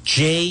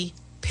 J.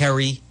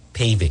 Perry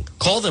Paving.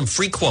 Call them,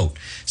 free quote,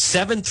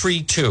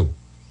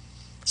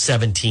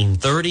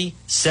 732-1730,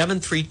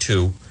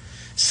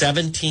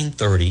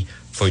 732-1730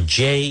 for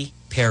J.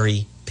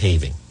 Perry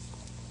Paving.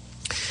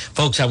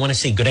 Folks, I want to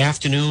say good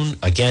afternoon.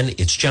 Again,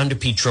 it's John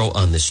DePietro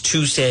on this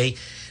Tuesday.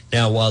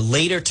 Now,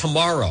 later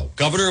tomorrow,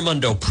 Governor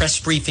Raimondo press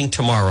briefing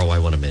tomorrow, I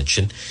want to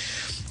mention.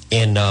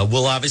 And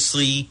we'll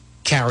obviously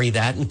carry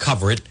that and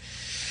cover it.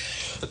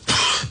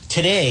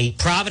 Today,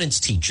 Providence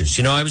teachers,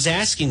 I was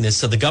asking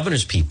this of the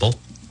governor's people.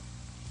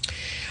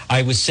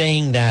 I was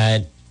saying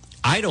that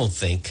I don't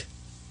think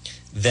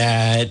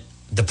that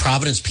the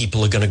Providence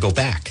people are going to go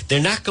back. They're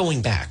not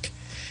going back.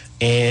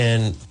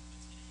 And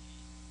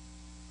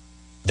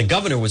the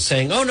governor was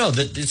saying, oh, no,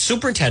 the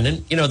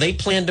superintendent, they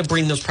plan to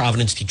bring those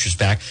Providence teachers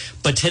back.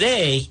 But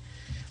today,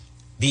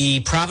 the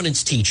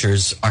Providence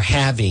teachers are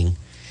having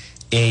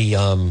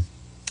a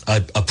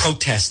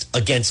protest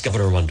against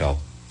Governor Raimondo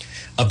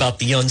about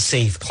the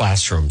unsafe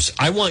classrooms.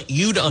 I want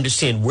you to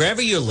understand,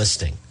 wherever you're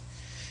listening,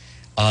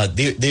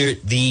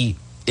 the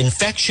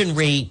infection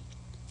rate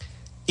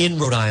in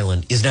Rhode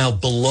Island is now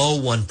below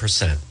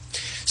 1%.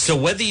 So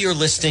whether you're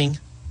listening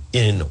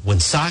in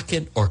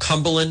Woonsocket or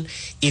Cumberland,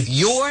 if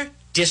your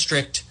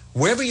district,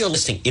 wherever you're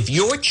listening, if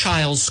your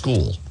child's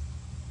school,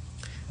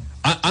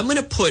 I'm going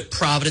to put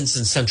Providence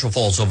and Central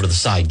Falls over to the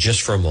side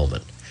just for a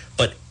moment,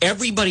 but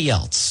everybody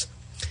else,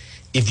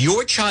 if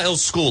your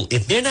child's school,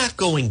 if they're not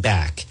going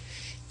back,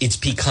 it's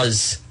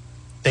because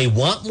they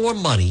want more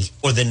money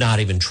or they're not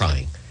even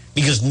trying.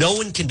 Because no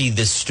one can be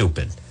this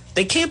stupid.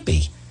 They can't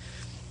be.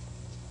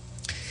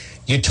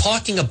 You're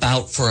talking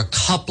about for a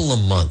couple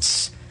of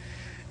months.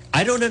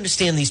 I don't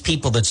understand these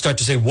people that start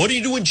to say, what do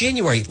you do in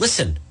January?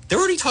 Listen, they're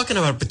already talking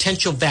about a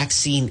potential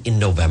vaccine in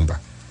November.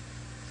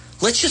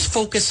 Let's just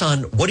focus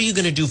on what are you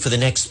going to do for the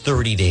next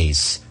 30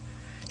 days.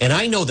 And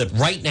I know that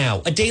right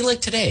now, a day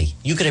like today,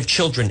 you could have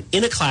children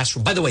in a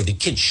classroom. By the way, the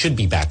kids should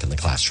be back in the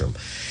classroom.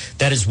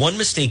 That is one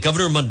mistake.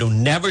 Governor Raimondo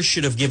never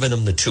should have given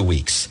them the 2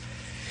 weeks.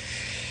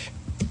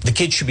 The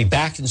kids should be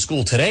back in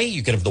school today.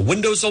 You could have the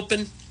windows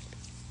open,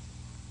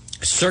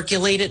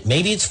 circulate it.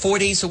 Maybe it's 4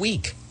 days a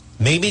week.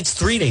 Maybe it's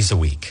 3 days a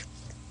week.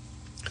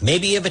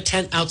 Maybe you have a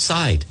tent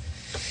outside.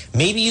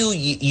 Maybe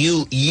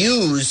you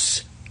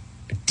use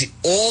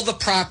all the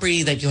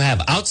property that you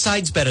have.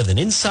 Outside's better than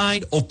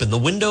inside. Open the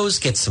windows,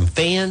 get some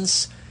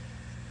fans.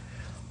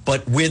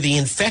 But where the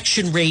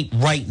infection rate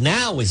right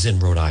now is in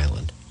Rhode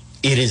Island,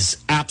 it is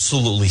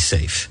absolutely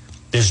safe.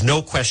 There's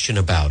no question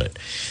about it.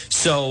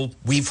 So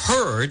we've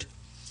heard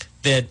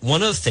that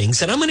one of the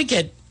things, and I'm going to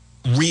get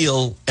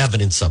real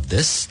evidence of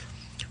this,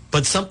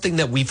 but something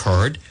that we've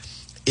heard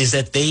is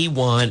that they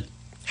want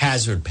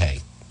hazard pay.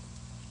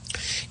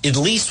 At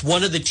least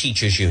one of the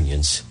teachers'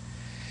 unions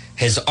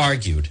has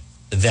argued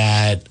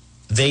that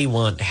they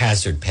want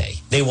hazard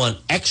pay. They want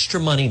extra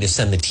money to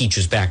send the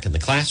teachers back in the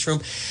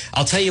classroom.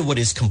 I'll tell you what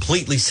is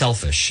completely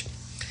selfish.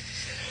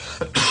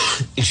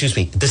 Excuse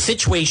me. The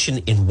situation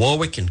in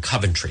Warwick and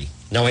Coventry.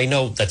 Now, I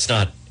know that's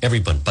not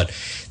everyone, but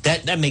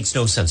that makes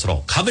no sense at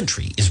all.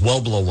 Coventry is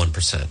well below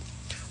 1%.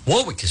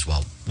 Warwick is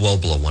well below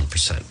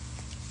 1%.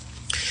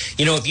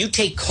 If you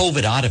take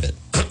COVID out of it,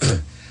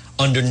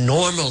 under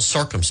normal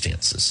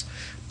circumstances,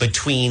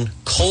 between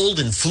cold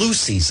and flu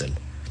season,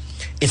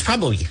 it's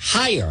probably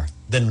higher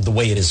than the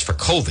way it is for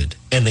COVID,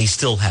 and they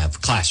still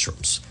have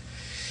classrooms.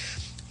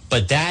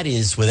 But that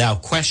is,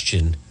 without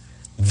question,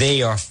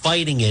 they are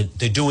fighting it.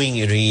 They're doing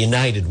it in a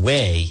united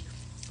way.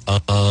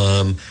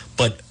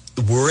 But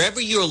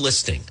wherever you're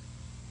listening,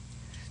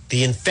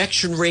 the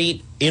infection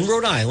rate in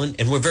Rhode Island,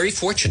 and we're very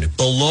fortunate,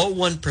 below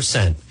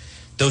 1%,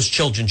 those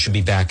children should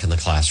be back in the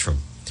classroom.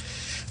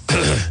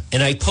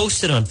 And I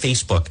posted on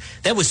Facebook,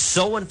 that was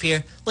so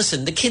unfair.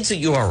 Listen, the kids at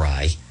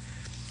URI,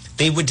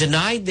 they were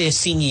denied their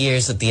senior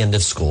years at the end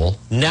of school.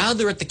 Now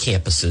they're at the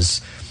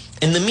campuses.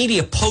 And the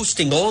media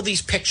posting all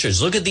these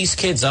pictures. Look at these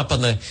kids up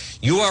on the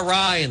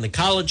URI and the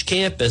college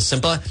campus.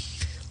 And blah.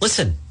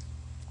 Listen,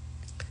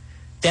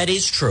 That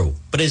is true.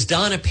 But as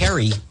Donna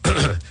Perry,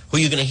 who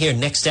you're going to hear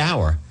next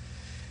hour,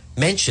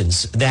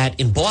 mentions that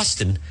in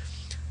Boston,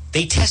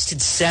 they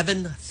tested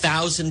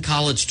 7,000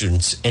 college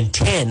students and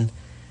 10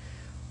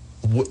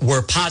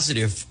 were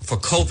positive for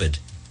COVID,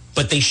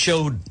 but they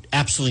showed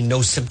absolutely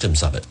no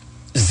symptoms of it.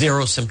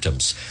 Zero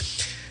symptoms.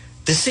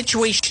 The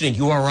situation at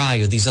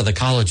URI or these other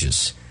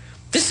colleges,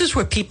 this is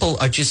where people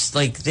are just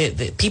like,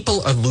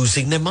 people are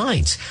losing their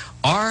minds.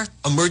 Our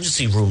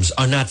emergency rooms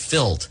are not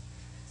filled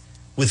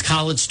with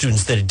college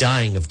students that are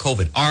dying of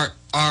COVID.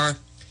 Our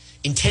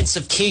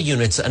intensive care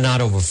units are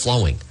not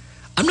overflowing.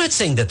 I'm not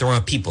saying that there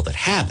aren't people that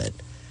have it,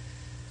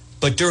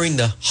 but during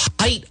the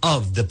height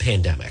of the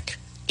pandemic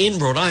in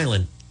Rhode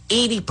Island,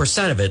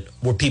 80% of it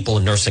were people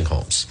in nursing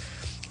homes.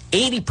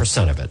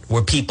 80% of it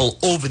were people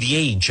over the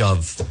age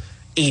of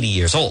 80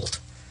 years old.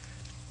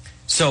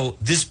 So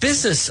this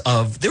business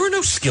of, there are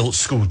no school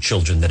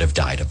children that have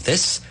died of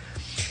this.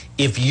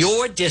 If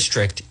your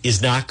district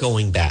is not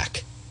going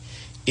back,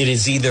 it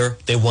is either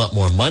they want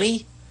more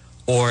money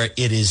or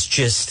it is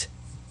just,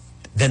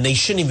 then they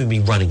shouldn't even be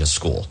running a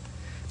school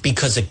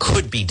because it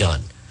could be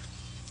done.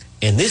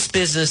 And this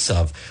business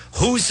of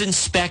who's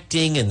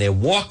inspecting and their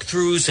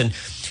walkthroughs and,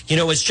 you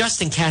know, as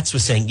Justin Katz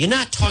was saying, you're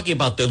not talking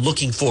about they're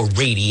looking for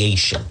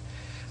radiation.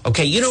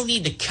 Okay, you don't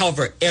need to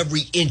cover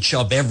every inch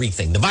of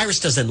everything. The virus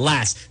doesn't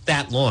last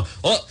that long.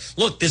 Oh,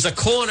 look, there's a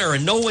corner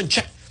and no one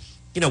checked.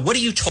 You know, what are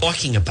you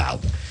talking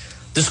about?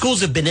 The schools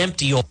have been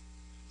empty all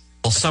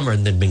summer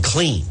and they've been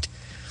cleaned.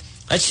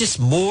 That's just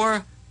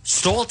more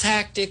stall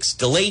tactics,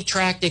 delay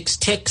tactics,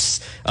 tricks,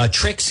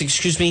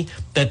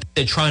 that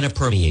they're trying to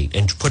permeate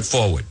and put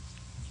forward.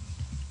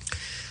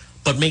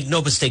 But make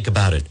no mistake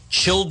about it,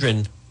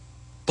 children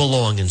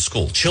belong in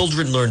school.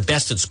 Children learn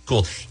best at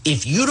school.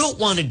 If you don't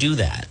want to do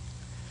that,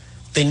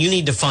 then you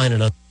need to find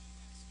another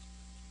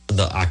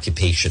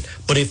occupation.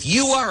 But if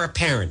you are a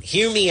parent,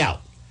 hear me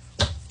out,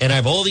 and I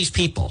have all these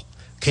people,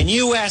 can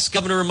you ask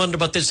Governor Raimondo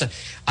about this?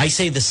 I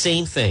say the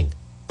same thing.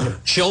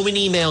 Show me an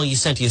email you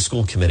sent to your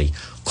school committee.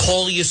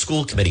 Call your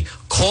school committee.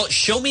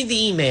 Show me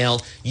the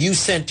email you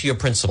sent to your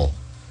principal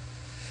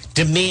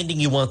demanding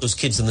you want those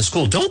kids in the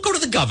school. Don't go to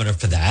the governor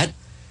for that.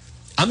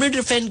 I'm going to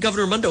defend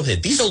Governor Raimondo here.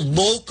 These are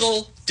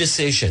local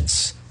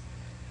decisions.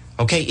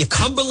 Okay, if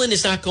Cumberland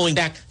is not going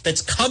back,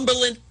 that's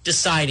Cumberland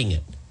deciding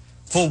it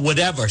for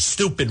whatever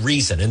stupid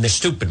reason, and there's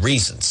stupid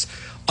reasons,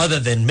 other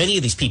than many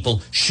of these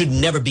people should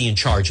never be in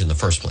charge in the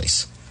first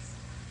place.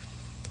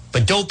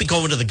 But don't be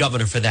going to the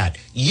governor for that.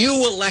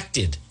 You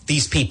elected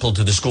these people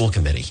to the school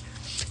committee.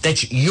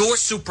 That's your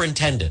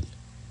superintendent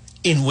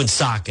in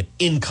Woonsocket,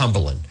 in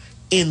Cumberland,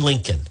 in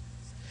Lincoln.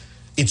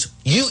 It's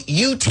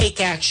you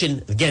take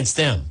action against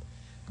them.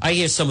 I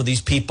hear some of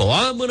these people,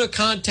 I'm going to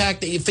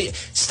contact,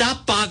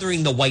 stop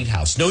bothering the White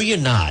House. No, you're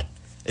not.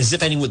 As if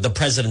the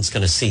president's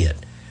going to see it.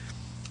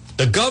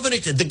 The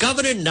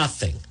governor,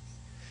 nothing.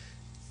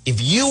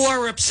 If you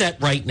are upset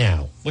right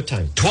now, what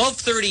time?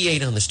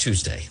 12:38 on this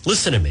Tuesday.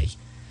 Listen to me.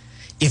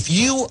 If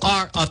you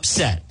are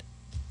upset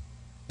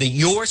that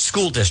your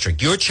school district,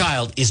 your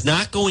child is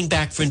not going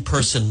back for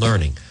in-person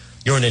learning,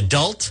 you're an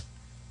adult,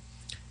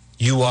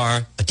 you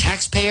are a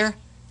taxpayer,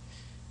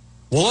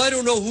 well, I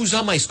don't know who's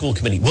on my school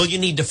committee. Well, you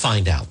need to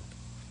find out.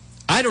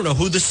 I don't know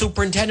who the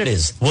superintendent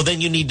is. Well,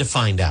 then you need to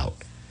find out.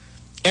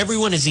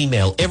 Everyone has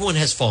email. Everyone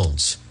has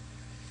phones.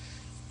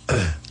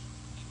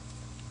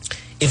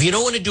 If you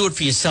don't want to do it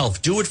for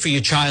yourself, do it for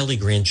your child or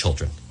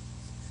grandchildren.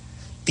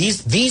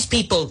 These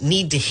people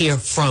need to hear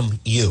from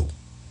you.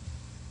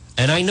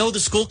 And I know the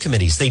school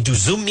committees, they do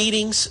Zoom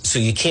meetings, so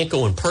you can't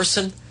go in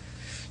person.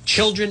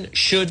 Children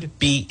should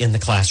be in the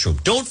classroom.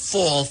 Don't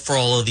fall for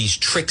all of these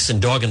tricks and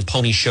dog and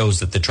pony shows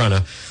that they're trying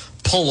to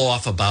pull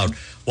off about,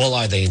 well,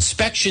 are they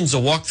inspections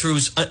or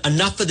walkthroughs?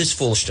 Enough of this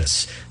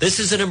foolishness. This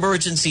is an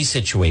emergency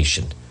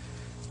situation.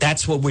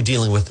 That's what we're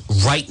dealing with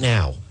right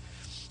now.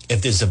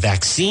 If there's a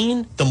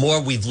vaccine, the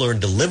more we've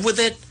learned to live with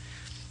it,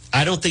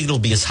 I don't think it'll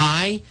be as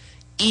high.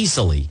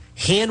 Easily.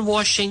 Hand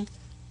washing,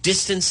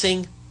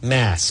 distancing,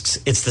 masks.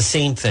 It's the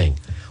same thing.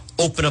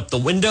 Open up the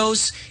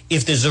windows.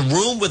 If there's a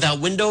room without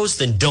windows,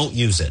 then don't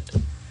use it.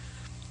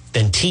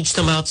 Then teach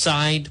them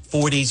outside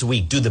 4 days a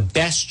week. Do the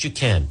best you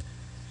can.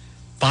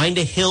 Find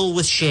a hill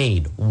with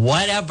shade.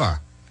 Whatever.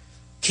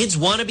 Kids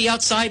want to be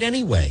outside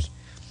anyway.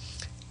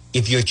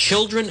 If your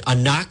children are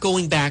not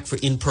going back for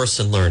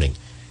in-person learning,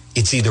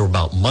 it's either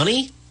about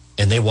money,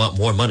 and they want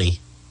more money,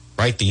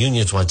 right? The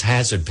unions want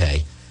hazard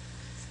pay.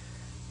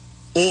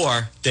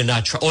 Or they're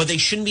not, or they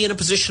shouldn't be in a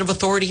position of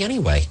authority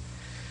anyway.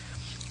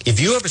 If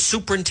you have a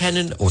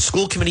superintendent or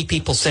school committee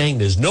people saying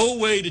there's no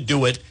way to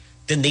do it,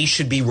 then they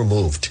should be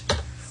removed.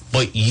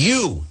 But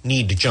you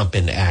need to jump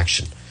into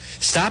action.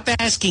 Stop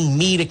asking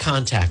me to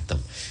contact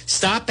them.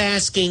 Stop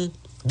asking,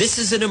 this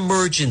is an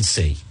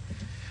emergency.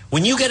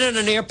 When you get on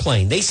an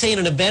airplane, they say in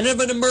an event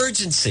of an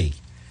emergency,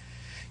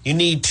 you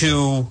need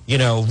to,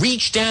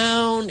 reach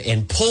down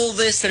and pull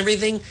this and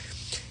everything.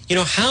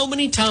 How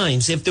many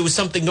times, if there was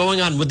something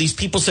going on with these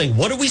people saying,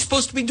 what are we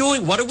supposed to be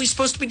doing? What are we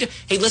supposed to be doing?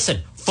 Hey,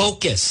 listen,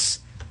 focus.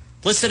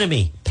 Listen to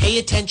me. Pay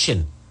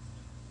attention.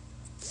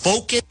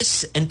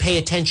 Focus and pay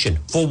attention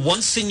for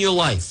once in your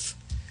life.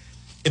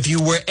 If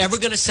you were ever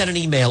going to send an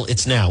email,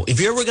 it's now. If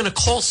you're ever going to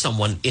call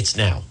someone, it's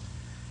now.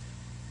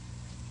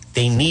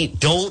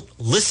 Don't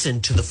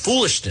listen to the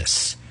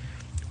foolishness.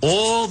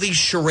 All these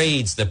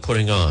charades they're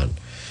putting on.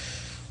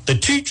 The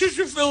teachers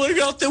are filling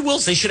out their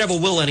wills. They should have a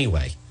will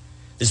anyway.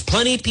 There's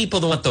plenty of people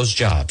that want those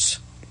jobs.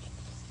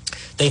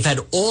 They've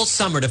had all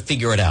summer to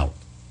figure it out.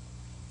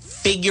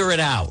 Figure it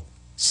out.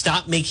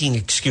 Stop making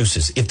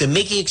excuses. If they're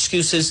making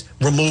excuses,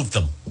 remove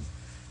them.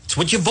 It's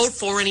what you vote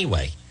for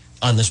anyway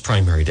on this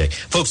primary day.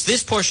 Folks,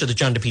 this portion of the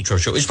John DePetro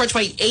Show is brought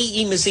to you by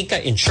A.E. Mazika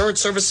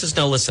Insurance Services.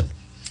 Now listen,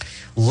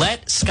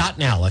 let Scott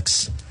and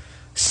Alex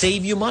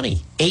save you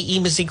money. A.E.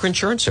 Mazika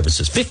Insurance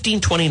Services,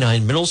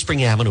 1529 Middle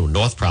Spring Avenue,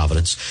 North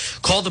Providence.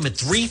 Call them at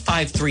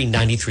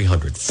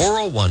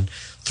 353-9300,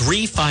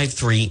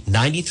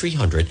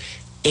 401-353-9300.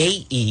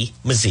 A.E.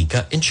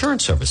 Mazika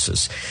Insurance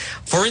Services.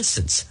 For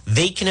instance,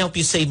 they can help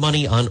you save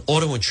money on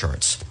auto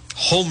insurance,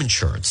 home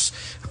insurance,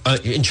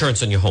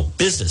 insurance on your home,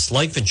 business,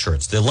 life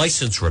insurance. They're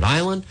licensed Rhode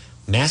Island,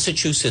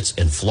 Massachusetts,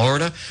 and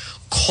Florida.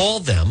 Call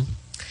them.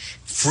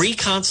 Free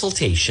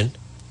consultation.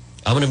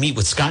 I'm going to meet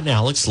with Scott and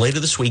Alex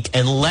later this week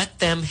and let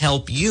them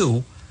help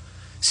you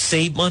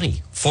save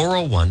money.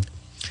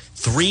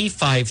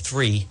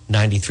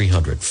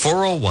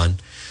 401-353-9300.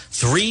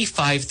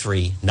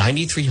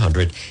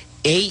 401-353-9300.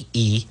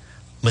 A.E.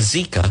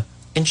 Mazika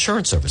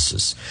Insurance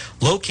Services,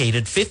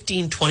 located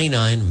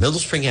 1529 Middle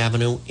Spring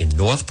Avenue in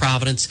North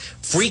Providence.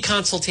 Free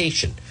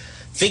consultation.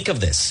 Think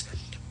of this,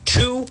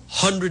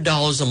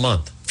 $200 a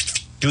month.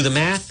 Do the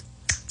math.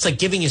 It's like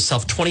giving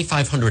yourself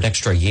 $2,500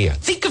 extra a year.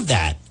 Think of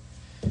that.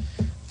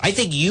 I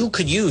think you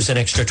could use an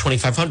extra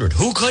 $2,500.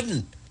 Who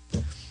couldn't?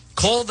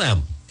 Call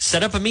them,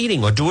 set up a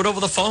meeting, or do it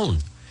over the phone.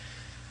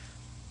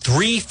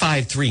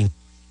 353-9300,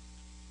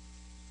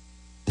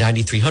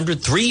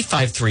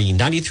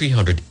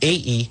 353-9300,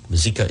 A.E.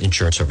 Mazika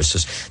Insurance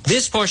Services.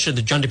 This portion of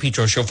the John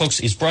DePetro Show, folks,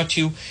 is brought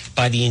to you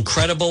by the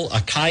incredible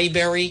acai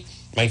berry.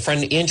 My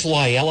friend Angelo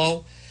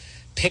Aiello.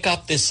 Pick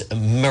up this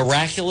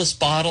miraculous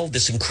bottle,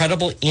 this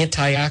incredible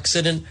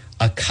antioxidant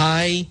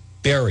acai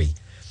berry.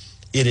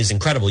 It is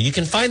incredible. You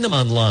can find them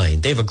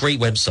online. They have a great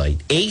website,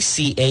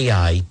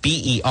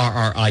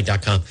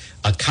 acaiberri.com.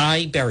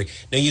 Acai berry.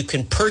 Now, you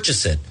can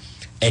purchase it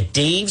at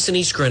Dave's in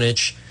East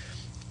Greenwich,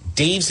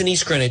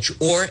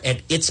 or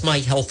at It's My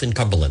Health in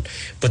Cumberland.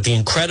 But the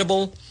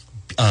incredible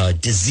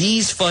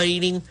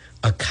disease-fighting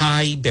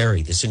acai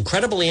berry, this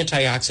incredible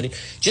antioxidant,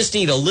 just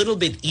eat a little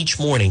bit each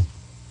morning.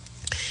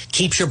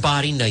 Keeps your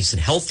body nice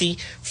and healthy,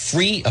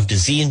 free of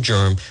disease and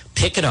germ.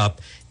 Pick it up.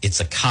 It's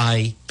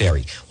acai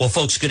berry. Well,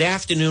 folks, good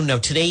afternoon. Now,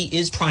 today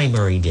is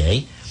primary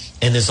day,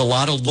 and there's a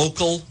lot of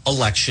local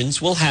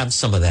elections. We'll have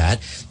some of that.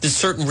 There's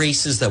certain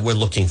races that we're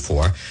looking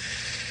for.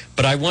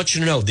 But I want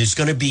you to know there's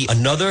going to be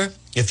another,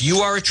 if you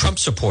are a Trump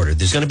supporter,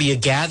 there's going to be a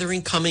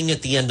gathering coming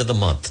at the end of the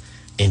month,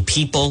 and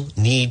people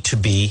need to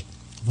be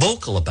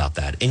vocal about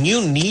that. And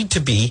you need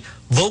to be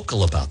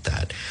vocal about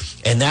that.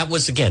 And that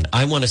was, again,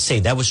 I want to say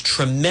that was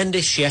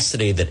tremendous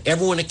yesterday that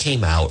everyone that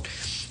came out.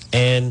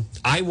 And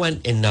I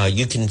went and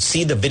you can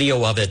see the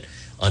video of it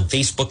on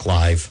Facebook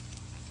Live.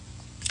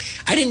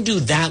 I didn't do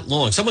that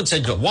long. Someone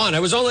said, Juan, I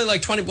was only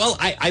like 20. Well,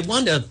 I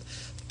want to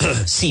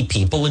see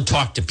people and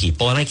talk to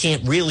people, and I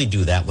can't really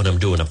do that when I'm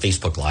doing a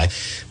Facebook Live.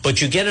 But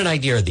you get an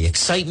idea of the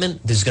excitement.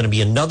 There's going to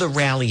be another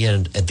rally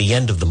at the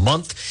end of the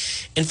month.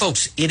 And,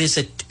 folks, it is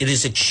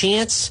a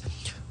chance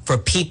for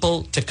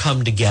people to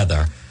come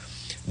together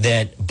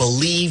that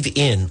believe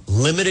in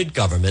limited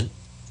government,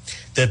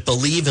 that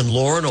believe in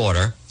law and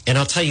order. And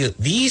I'll tell you,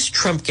 these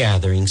Trump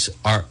gatherings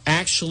are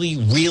actually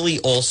really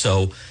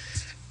also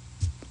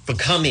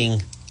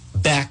becoming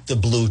back the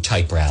blue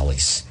type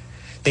rallies.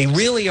 They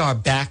really are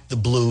back the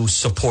blue,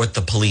 support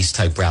the police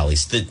type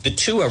rallies. The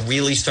two are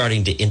really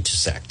starting to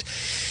intersect.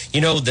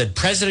 You know, that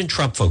President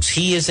Trump, folks,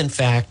 he is in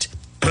fact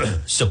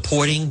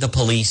supporting the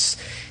police.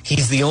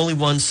 He's the only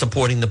one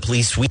supporting the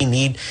police.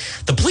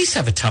 The police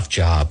have a tough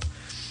job.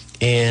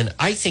 And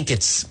I think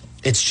it's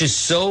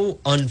just so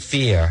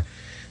unfair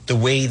the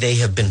way they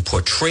have been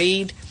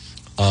portrayed.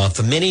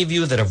 For many of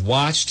you that have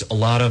watched a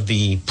lot of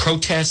the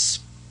protests,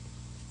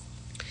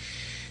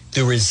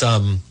 there's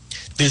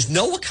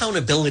no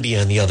accountability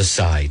on the other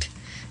side,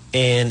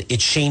 and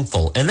it's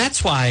shameful. And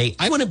that's why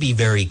I want to be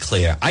very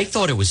clear. I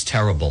thought it was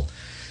terrible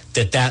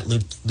that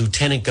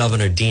Lieutenant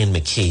Governor Dan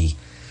McKee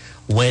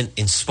went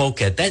and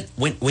spoke at that.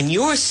 When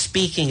you're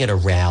speaking at a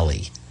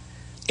rally,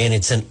 and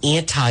it's an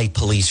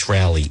anti-police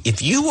rally,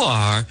 if you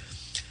are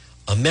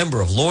a member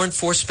of law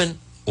enforcement,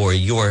 or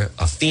you're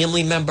a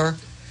family member,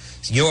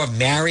 you're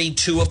married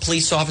to a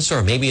police officer,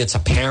 or maybe it's a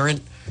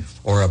parent,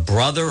 or a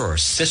brother, or a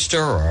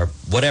sister, or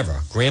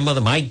whatever,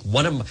 grandmother.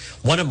 One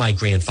of my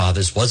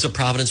grandfathers was a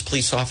Providence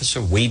police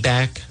officer way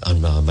back on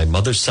my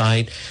mother's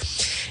side.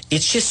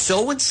 It's just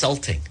so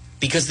insulting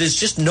because there's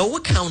just no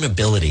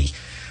accountability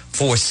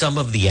for some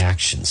of the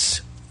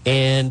actions.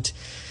 And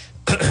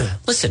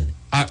listen,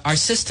 our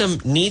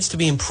system needs to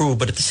be improved,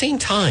 but at the same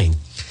time,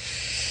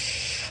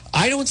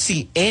 I don't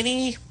see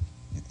any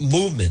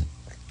movement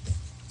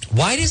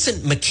Why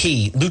doesn't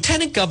McKee,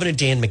 Lieutenant Governor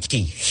Dan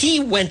McKee,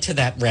 he went to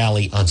that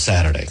rally on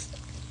Saturday.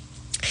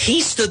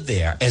 He stood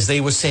there as they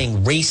were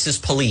saying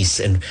racist police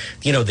and,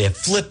 you know, they're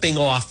flipping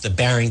off the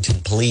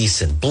Barrington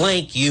police and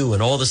blank you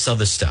and all this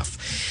other stuff.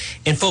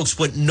 And folks,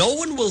 what no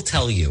one will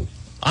tell you,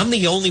 I'm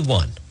the only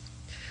one,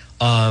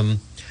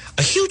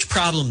 a huge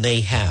problem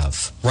they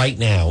have right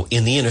now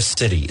in the inner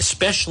city,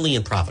 especially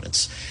in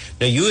Providence.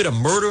 Now, you had a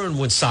murder in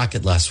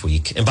Woonsocket last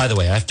week. And by the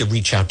way, I have to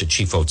reach out to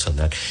Chief Oates on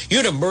that. You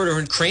had a murder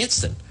in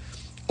Cranston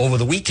over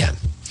the weekend.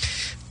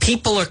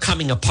 People are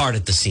coming apart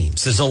at the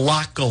seams. There's a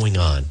lot going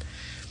on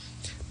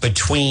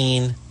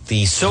between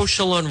the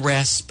social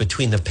unrest,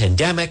 between the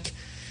pandemic,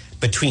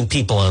 between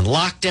people on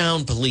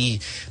lockdown,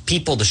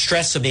 people, the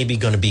stress of maybe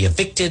going to be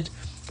evicted,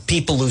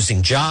 people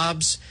losing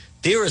jobs.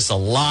 There is a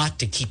lot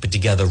to keep it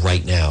together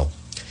right now.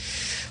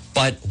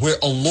 But where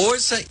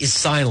Elorza is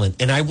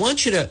silent, and I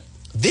want you to,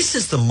 this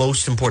is the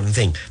most important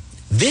thing.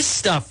 This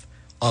stuff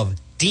of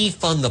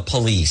defund the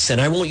police, and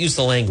I won't use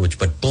the language,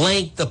 but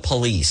blank the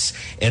police,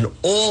 and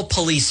all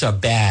police are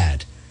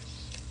bad,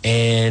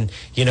 and,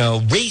 you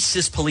know,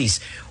 racist police.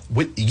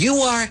 You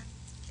are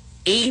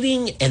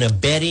aiding and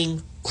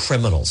abetting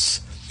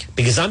criminals.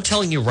 Because I'm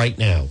telling you right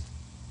now,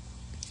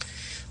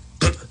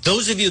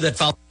 those of you that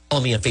follow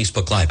me on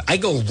Facebook Live, I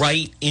go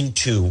right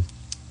into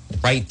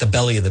the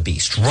belly of the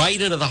beast, right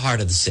into the heart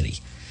of the city.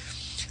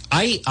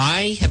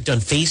 I have done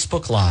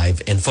Facebook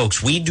Live, and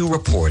folks, we do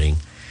reporting.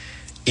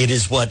 It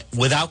is what,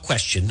 without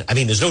question, I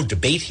mean, there's no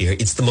debate here.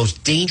 It's the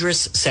most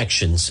dangerous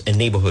sections and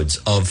neighborhoods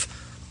of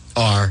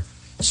our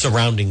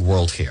surrounding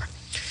world here.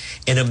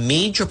 And a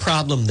major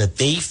problem that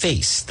they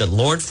face, that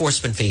law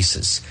enforcement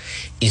faces,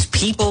 is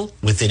people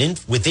with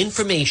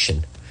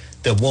information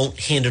that won't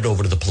hand it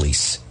over to the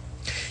police.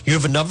 You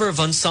have a number of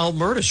unsolved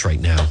murders right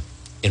now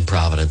in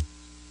Providence.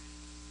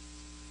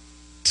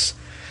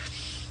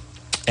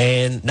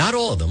 And not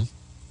all of them,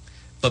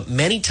 but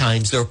many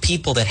times there are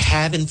people that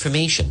have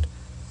information,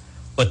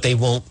 but they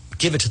won't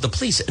give it to the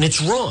police. And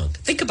it's wrong.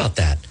 Think about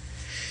that.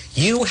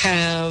 You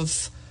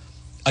have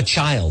a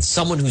child,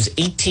 someone who's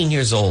 18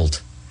 years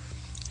old,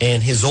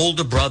 and his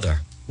older brother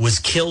was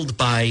killed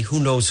by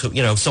who knows who,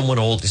 you know, someone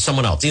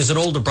else. He has an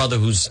older brother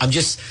who's, I'm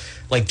just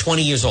like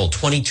 20 years old,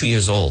 22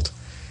 years old.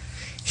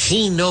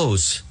 He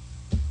knows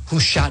who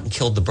shot and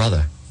killed the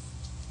brother,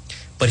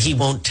 but he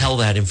won't tell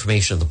that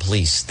information to the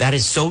police. That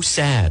is so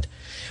sad.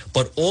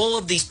 But all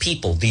of these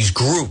people, these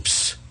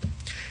groups,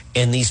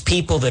 and these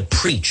people that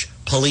preach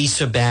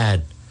police are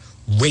bad,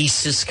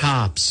 racist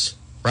cops,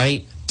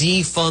 right?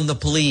 Defund the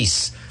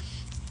police.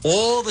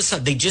 All of a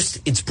sudden,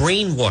 it's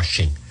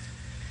brainwashing.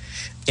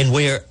 And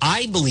where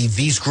I believe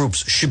these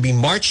groups should be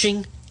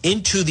marching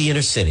into the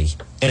inner city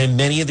and in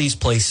many of these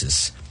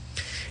places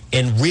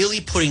and really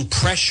putting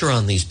pressure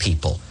on these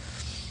people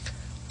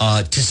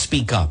to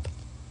speak up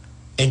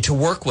and to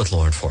work with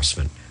law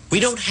enforcement. We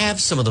don't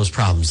have some of those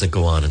problems that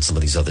go on in some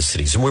of these other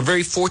cities, and we're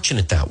very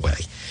fortunate that way.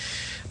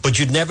 But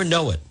you'd never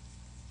know it,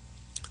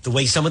 the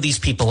way some of these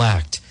people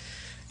act,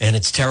 and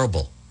it's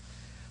terrible.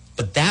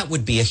 But that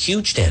would be a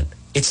huge dent.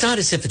 It's not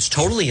as if it's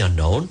totally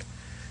unknown.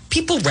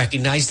 People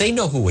recognize, they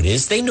know who it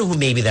is. They know who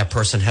maybe that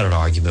person had an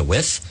argument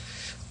with.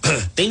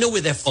 They know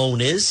where their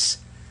phone is.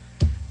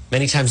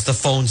 Many times the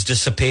phones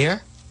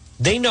disappear.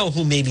 They know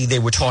who maybe they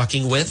were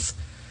talking with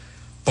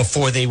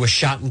before they were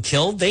shot and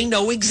killed. They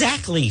know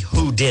exactly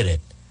who did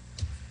it.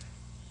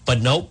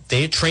 But nope,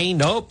 they're trained.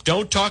 Nope,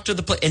 don't talk to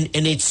the police.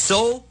 And it's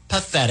so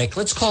pathetic.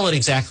 Let's call it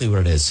exactly what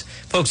it is.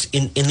 Folks,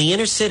 in the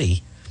inner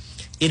city,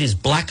 it is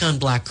black on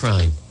black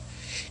crime.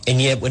 And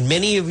yet when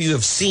many of you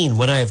have seen,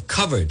 when I have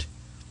covered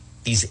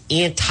these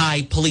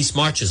anti-police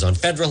marches on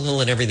Federal Hill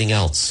and everything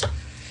else,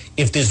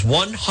 if there's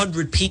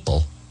 100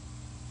 people,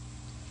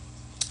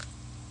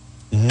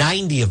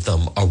 90 of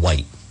them are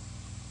white.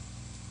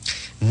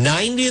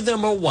 90 of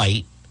them are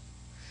white,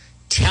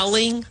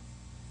 telling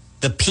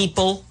the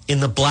people in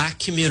the black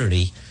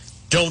community,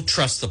 don't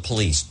trust the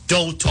police,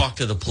 don't talk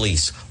to the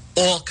police,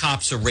 all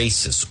cops are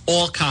racist,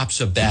 all cops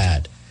are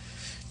bad,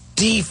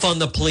 defund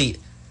the police.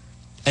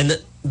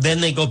 And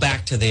then they go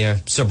back to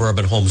their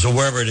suburban homes or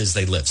wherever it is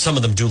they live. Some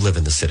of them do live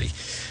in the city.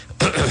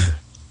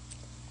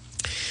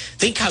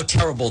 Think how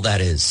terrible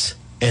that is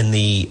and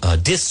the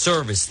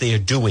disservice they are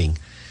doing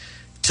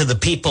to the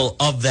people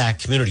of that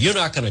community. You're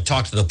not going to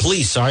talk to the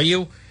police, are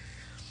you?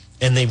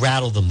 And they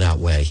rattle them that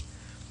way.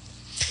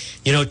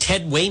 You know,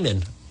 Ted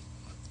Wayman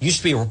used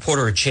to be a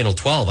reporter at Channel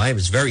 12.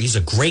 He's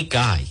a great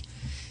guy.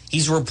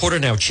 He's a reporter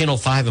now at Channel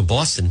 5 in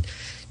Boston.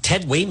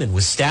 Ted Wayman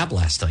was stabbed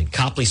last night,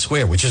 Copley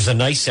Square, which is a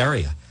nice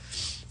area.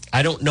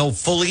 I don't know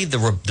fully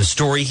the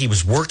story he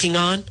was working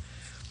on,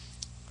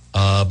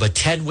 but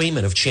Ted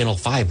Wayman of Channel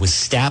 5 was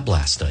stabbed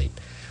last night.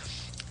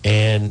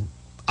 And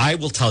I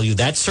will tell you,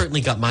 that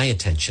certainly got my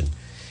attention,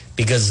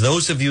 because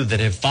those of you that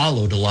have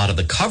followed a lot of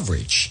the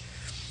coverage,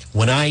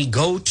 when I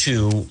go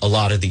to a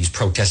lot of these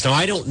protests, now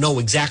I don't know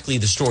exactly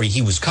the story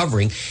he was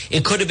covering.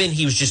 It could have been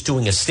he was just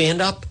doing a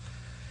stand-up,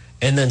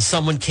 and then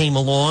someone came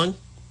along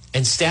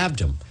and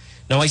stabbed him.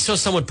 Now, I saw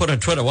someone put on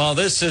Twitter, well,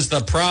 this is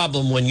the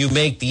problem when you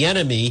make the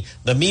enemy,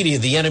 the media,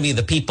 the enemy of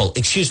the people.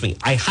 Excuse me,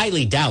 I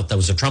highly doubt that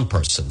was a Trump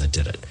person that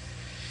did it.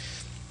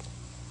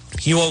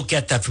 You won't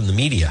get that from the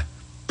media.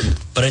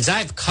 But as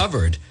I've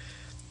covered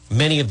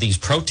many of these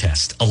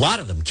protests, a lot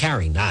of them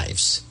carry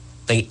knives.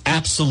 They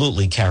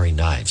absolutely carry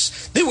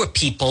knives. There were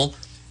people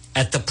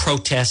at the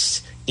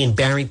protests in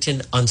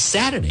Barrington on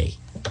Saturday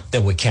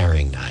that were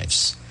carrying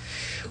knives.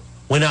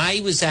 When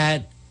I was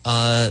at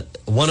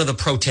one of the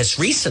protests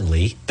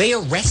recently, they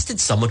arrested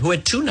someone who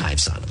had 2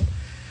 knives on him.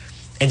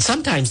 And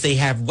sometimes they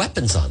have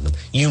weapons on them.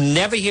 You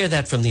never hear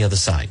that from the other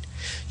side.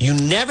 You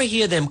never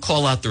hear them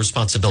call out the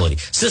responsibility.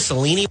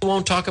 Cicilline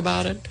won't talk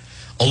about it.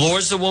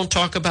 Alorza won't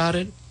talk about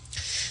it.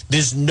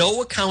 There's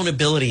no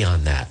accountability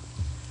on that.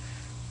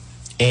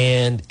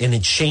 And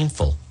it's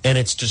shameful and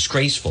it's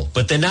disgraceful.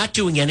 But they're not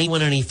doing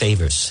anyone any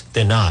favors.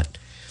 They're not.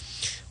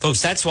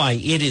 Folks, that's why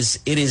it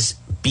is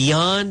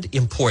beyond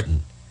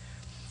important.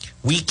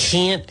 We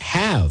can't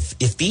have,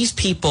 if these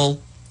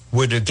people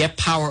were to get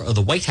power of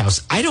the White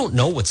House, I don't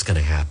know what's going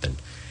to happen.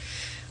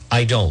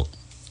 I don't.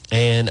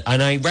 And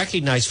I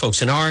recognize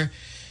folks in our,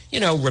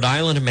 Rhode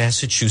Island and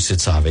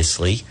Massachusetts,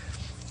 obviously.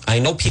 I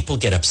know people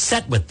get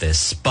upset with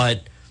this,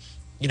 but,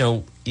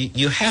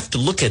 you have to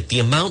look at the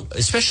amount,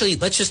 especially,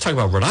 let's just talk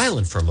about Rhode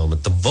Island for a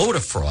moment. The voter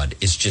fraud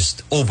is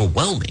just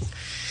overwhelming.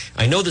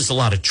 I know there's a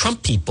lot of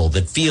Trump people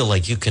that feel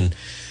like you can,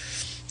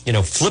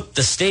 flip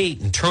the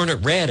state and turn it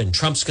red and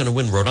Trump's going to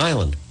win Rhode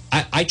Island.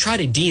 I try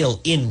to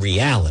deal in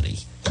reality.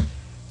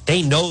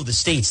 They know the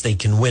states they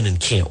can win and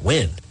can't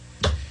win.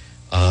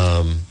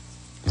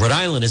 Rhode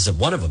Island isn't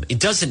one of them. It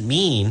doesn't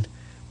mean,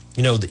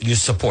 that you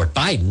support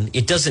Biden.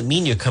 It doesn't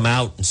mean you come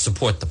out and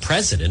support the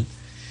president.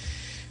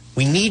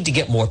 We need to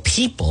get more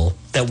people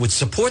that would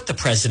support the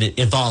president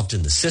involved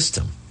in the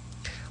system.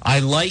 I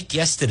like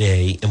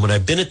yesterday, and when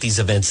I've been at these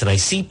events and I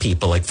see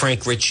people like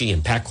Frank Ritchie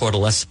and Pat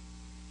Cordeless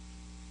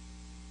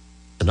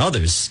and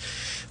others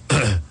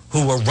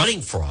who are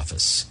running for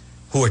office,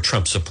 who are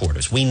Trump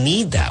supporters. We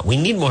need that. We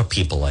need more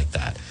people like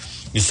that.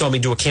 You saw me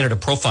do a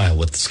candidate profile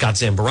with Scott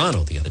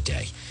Zambrano the other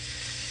day.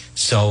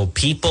 So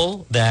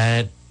people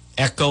that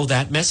echo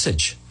that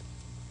message.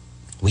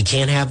 We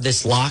can't have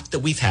this lock that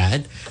we've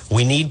had.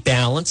 We need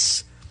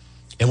balance,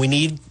 and we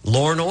need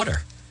law and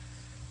order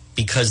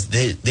because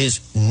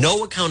there's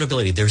no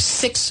accountability. There's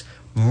 6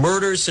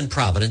 murders in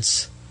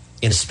Providence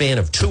in a span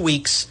of 2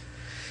 weeks.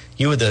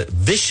 You were the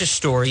vicious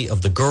story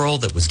of the girl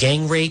that was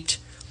gang raped.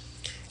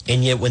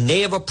 And yet when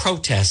they have a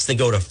protest, they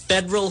go to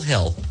Federal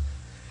Hill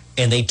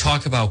and they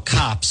talk about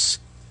cops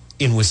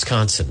in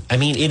Wisconsin. I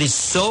mean, it is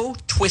so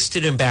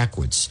twisted and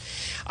backwards.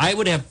 I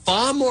would have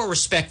far more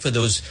respect for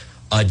those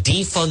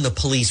defund the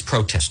police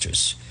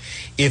protesters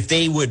if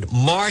they would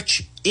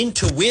march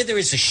into where there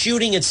is a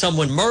shooting and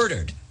someone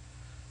murdered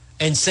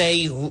and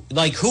say,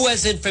 like, who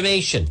has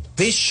information?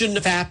 This shouldn't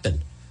have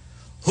happened.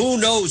 Who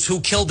knows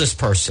who killed this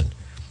person?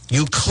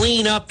 You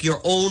clean up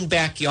your own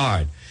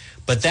backyard.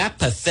 But that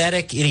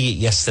pathetic idiot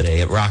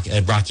yesterday at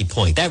Rocky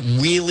Point, that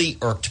really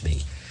irked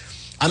me.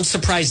 I'm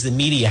surprised the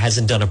media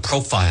hasn't done a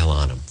profile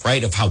on him,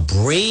 right, of how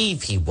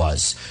brave he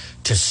was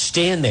to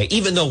stand there,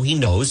 even though he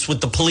knows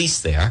with the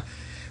police there,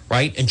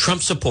 right, and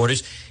Trump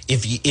supporters.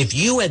 If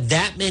you had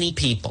that many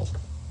people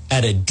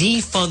at a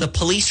defund the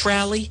police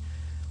rally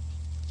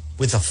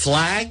with a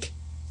flag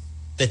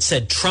that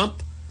said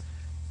Trump,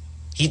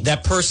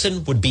 that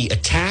person would be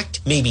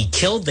attacked, maybe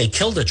killed. They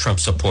killed a Trump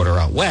supporter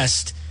out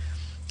west.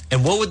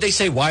 And what would they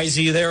say? Why is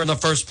he there in the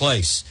first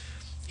place?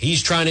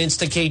 He's trying to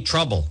instigate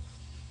trouble.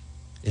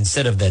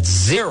 Instead of that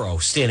zero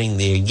standing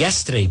there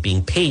yesterday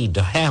being paid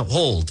to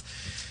hold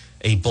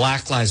a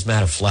Black Lives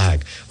Matter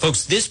flag.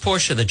 Folks, this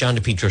portion of the John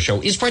DePetro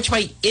Show is brought to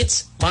you by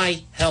It's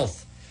My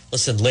Health.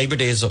 Listen, Labor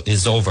Day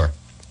is over.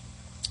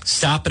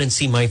 Stop it and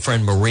see my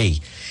friend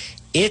Marie.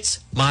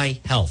 It's My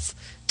Health.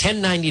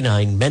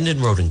 1099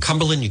 Mendon Road in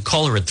Cumberland. You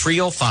call her at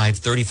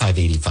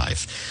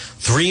 305-3585.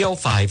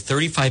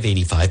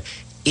 305-3585.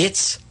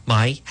 It's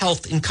My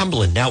Health in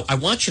Cumberland. Now, I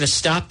want you to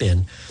stop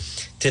in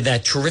to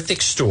that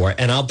terrific store,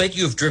 and I'll bet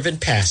you've driven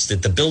past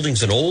it. The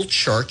building's an old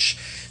church.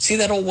 See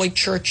that old white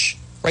church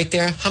right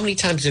there? How many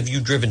times have you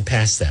driven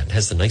past that? It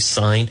has a nice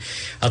sign.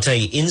 I'll tell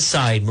you,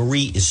 inside,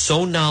 Marie is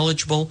so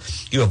knowledgeable.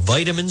 You have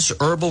vitamins,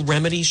 herbal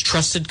remedies,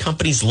 trusted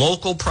companies,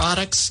 local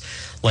products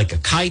like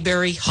acai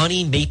berry,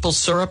 honey, maple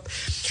syrup.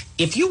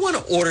 If you want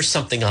to order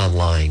something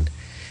online,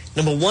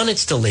 number one,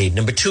 it's delayed.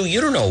 Number two, you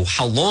don't know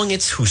how long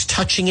it's, who's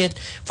touching it.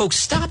 Folks,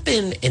 stop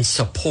in and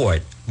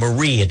support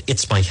Marie at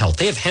It's My Health.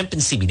 They have hemp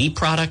and CBD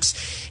products.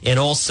 And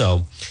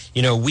also,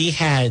 we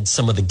had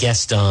some of the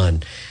guests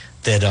on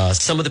that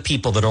some of the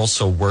people that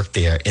also worked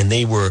there, and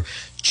they were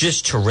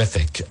just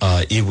terrific.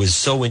 It was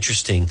so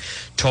interesting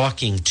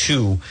talking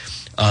to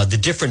the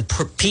different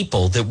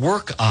people that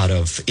work out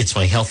of It's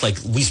My Health. Like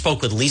we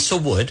spoke with Lisa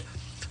Wood,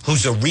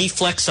 who's a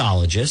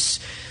reflexologist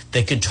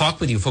that can talk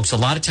with you. Folks, a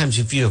lot of times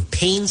if you have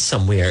pain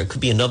somewhere, it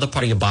could be another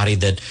part of your body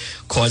that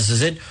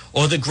causes it.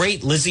 Or the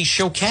great Lizzie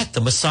Choquette,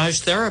 the massage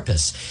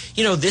therapist.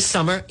 This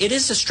summer, it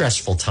is a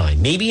stressful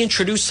time. Maybe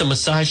introduce some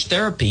massage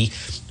therapy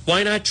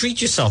why not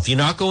treat yourself? You're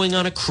not going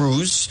on a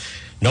cruise.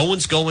 No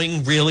one's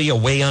going really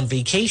away on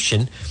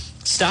vacation.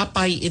 Stop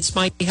by It's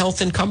My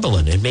Health in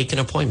Cumberland and make an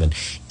appointment.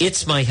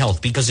 It's My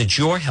Health, because it's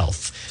your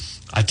health.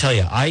 I tell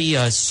you,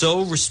 I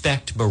so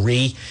respect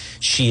Marie.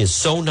 She is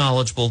so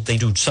knowledgeable. They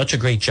do such a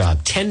great job.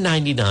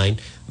 1099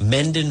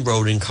 Mendon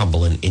Road in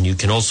Cumberland, and you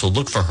can also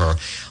look for her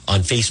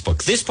on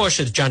Facebook. This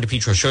portion of the John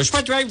DePietro Show is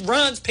brought to you by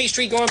Ron's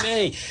Pastry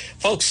Gourmet.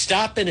 Folks,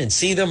 stop in and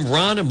see them.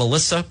 Ron and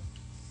Melissa,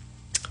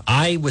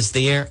 I was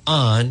there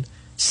on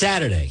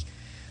Saturday,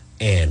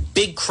 and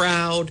big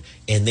crowd,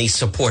 and they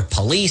support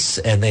police,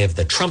 and they have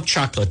the Trump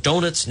chocolate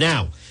donuts.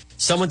 Now,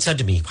 someone said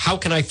to me, how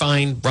can I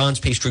find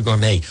Ron's Pastry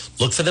Gourmet?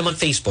 Look for them on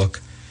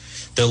Facebook.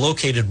 They're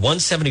located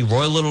 170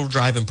 Royal Little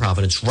Drive in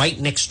Providence, right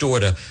next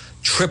door to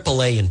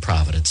AAA in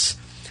Providence.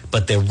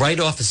 But they're right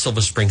off of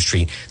Silver Spring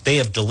Street. They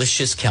have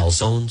delicious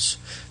calzones,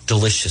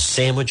 delicious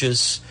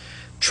sandwiches,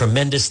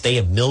 tremendous. They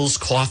have Mills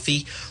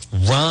Coffee.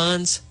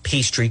 Ron's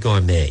Pastry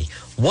Gourmet,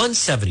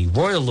 170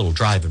 Royal Little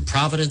Drive in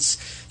Providence.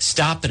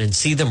 Stop in and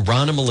see them.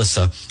 Ron and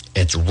Melissa.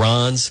 It's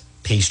Ron's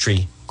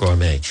Pastry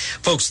Gourmet.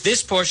 Folks,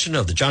 this portion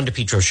of the John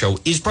DePietro Show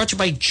is brought to you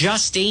by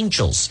Just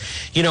Angels.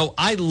 You know,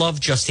 I love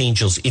Just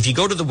Angels. If you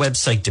go to the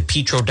website,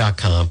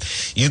 DePietro.com,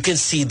 you can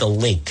see the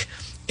link,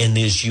 and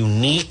there's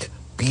unique,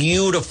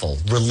 beautiful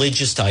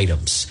religious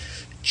items.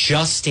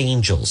 Just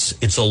Angels.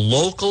 It's a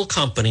local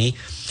company.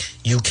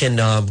 You can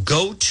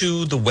go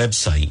to the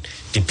website,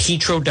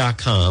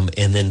 DePietro.com,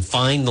 and then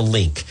find the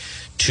link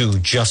to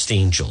Just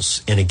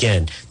Angels. And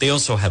again, they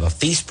also have a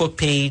Facebook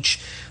page,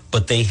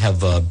 but they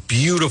have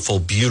beautiful,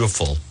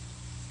 beautiful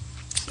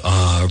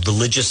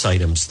religious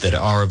items that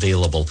are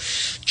available.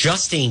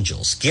 Just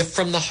Angels, gift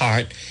from the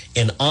heart,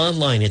 and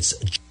online it's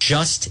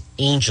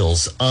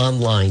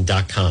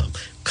justangelsonline.com.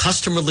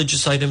 Custom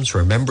religious items,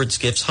 remembrance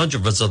gifts,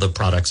 hundreds of other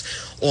products,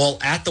 all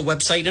at the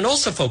website. And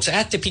also, folks,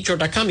 at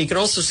DePietro.com, you can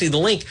also see the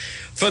link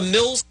for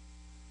Mills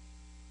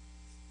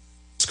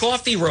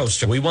Coffee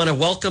Roaster. We want to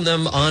welcome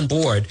them on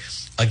board.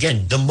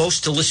 Again, the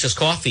most delicious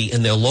coffee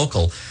in their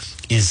local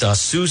is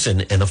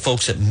Susan and the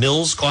folks at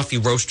Mills Coffee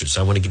Roasters.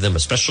 I want to give them a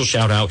special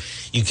shout out.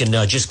 You can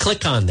just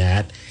click on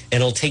that,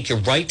 and it'll take you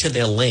right to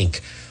their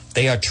link.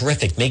 They are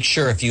terrific. Make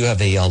sure if you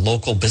have a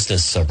local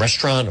business, a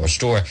restaurant or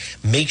store,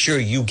 make sure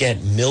you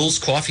get Mills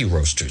Coffee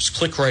Roasters.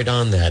 Click right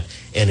on that,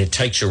 and it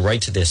takes you right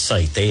to their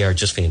site. They are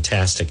just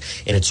fantastic,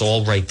 and it's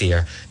all right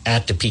there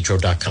at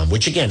DePietro.com,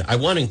 which, again, I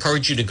want to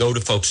encourage you to go to,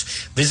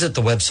 folks. Visit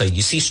the website.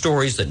 You see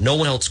stories that no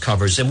one else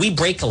covers, and we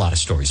break a lot of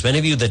stories. Many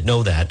of you that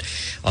know that,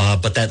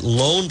 but that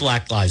lone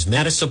Black Lives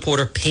Matter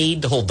supporter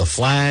paid to hold the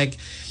flag.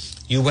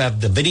 You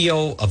have the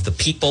video of the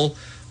people.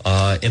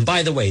 And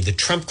by the way, the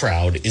Trump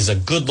crowd is a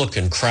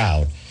good-looking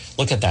crowd.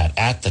 Look at that.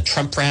 At the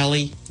Trump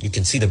rally, you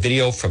can see the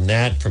video from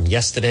that from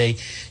yesterday.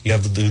 You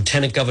have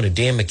Lieutenant Governor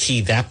Dan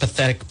McKee, that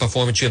pathetic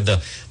performance. You have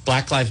the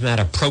Black Lives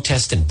Matter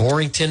protest in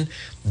Borington,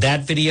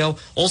 that video.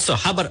 Also,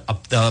 how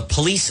about the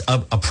police,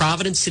 a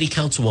Providence City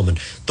Councilwoman,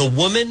 the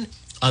woman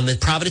on the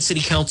Providence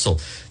City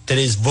Council that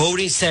is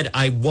voting, said,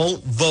 I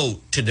won't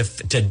vote to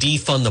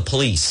defund the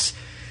police.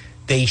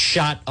 They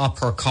shot up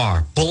her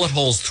car, bullet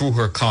holes through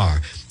her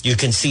car. You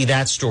can see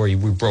that story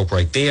we broke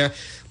right there.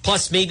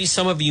 Plus, maybe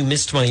some of you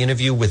missed my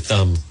interview with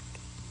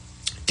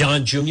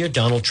Don Jr.,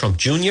 Donald Trump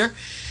Jr.,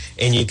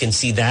 and you can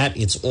see that.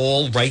 It's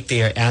all right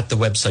there at the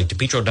website,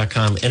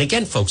 DePietro.com. And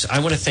again, folks, I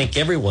want to thank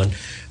everyone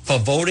for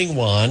voting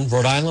Juan,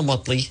 Rhode Island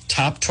Monthly,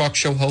 top talk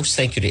show host.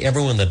 Thank you to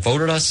everyone that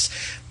voted us.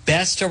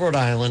 Best of Rhode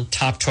Island,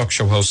 top talk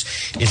show host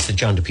is the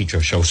John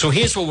DePietro Show. So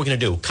here's what we're going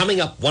to do. Coming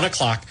up, 1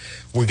 o'clock,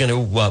 we're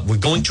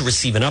going to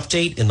receive an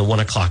update in the 1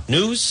 o'clock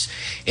news.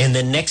 And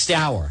then next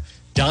hour,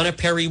 Donna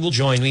Perry will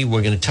join me.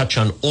 We're going to touch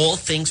on all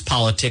things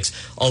politics.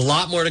 A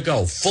lot more to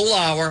go. Full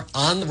hour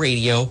on the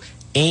radio,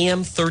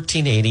 AM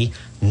 1380,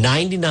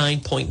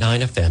 99.9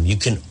 FM. You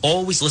can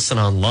always listen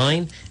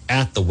online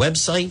at the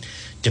website,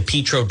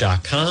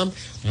 DePietro.com.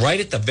 Right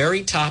at the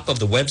very top of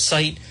the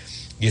website,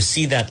 you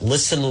see that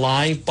Listen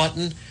Live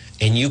button,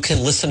 and you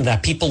can listen to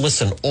that. People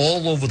listen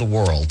all over the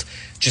world.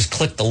 Just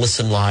click the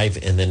Listen Live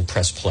and then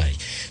press play.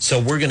 So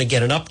we're going to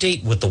get an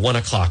update with the 1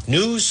 o'clock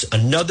news.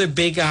 Another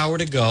big hour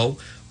to go.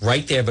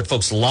 Right there. But,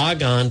 folks,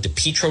 log on to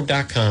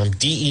DePietro.com,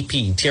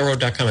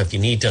 DEPietro.com if you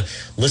need to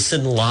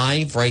listen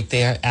live right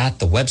there at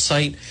the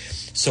website.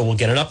 So we'll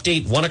get an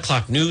update. 1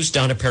 o'clock news.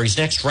 Donna Perry's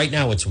next. Right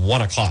now, it's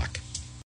 1 o'clock.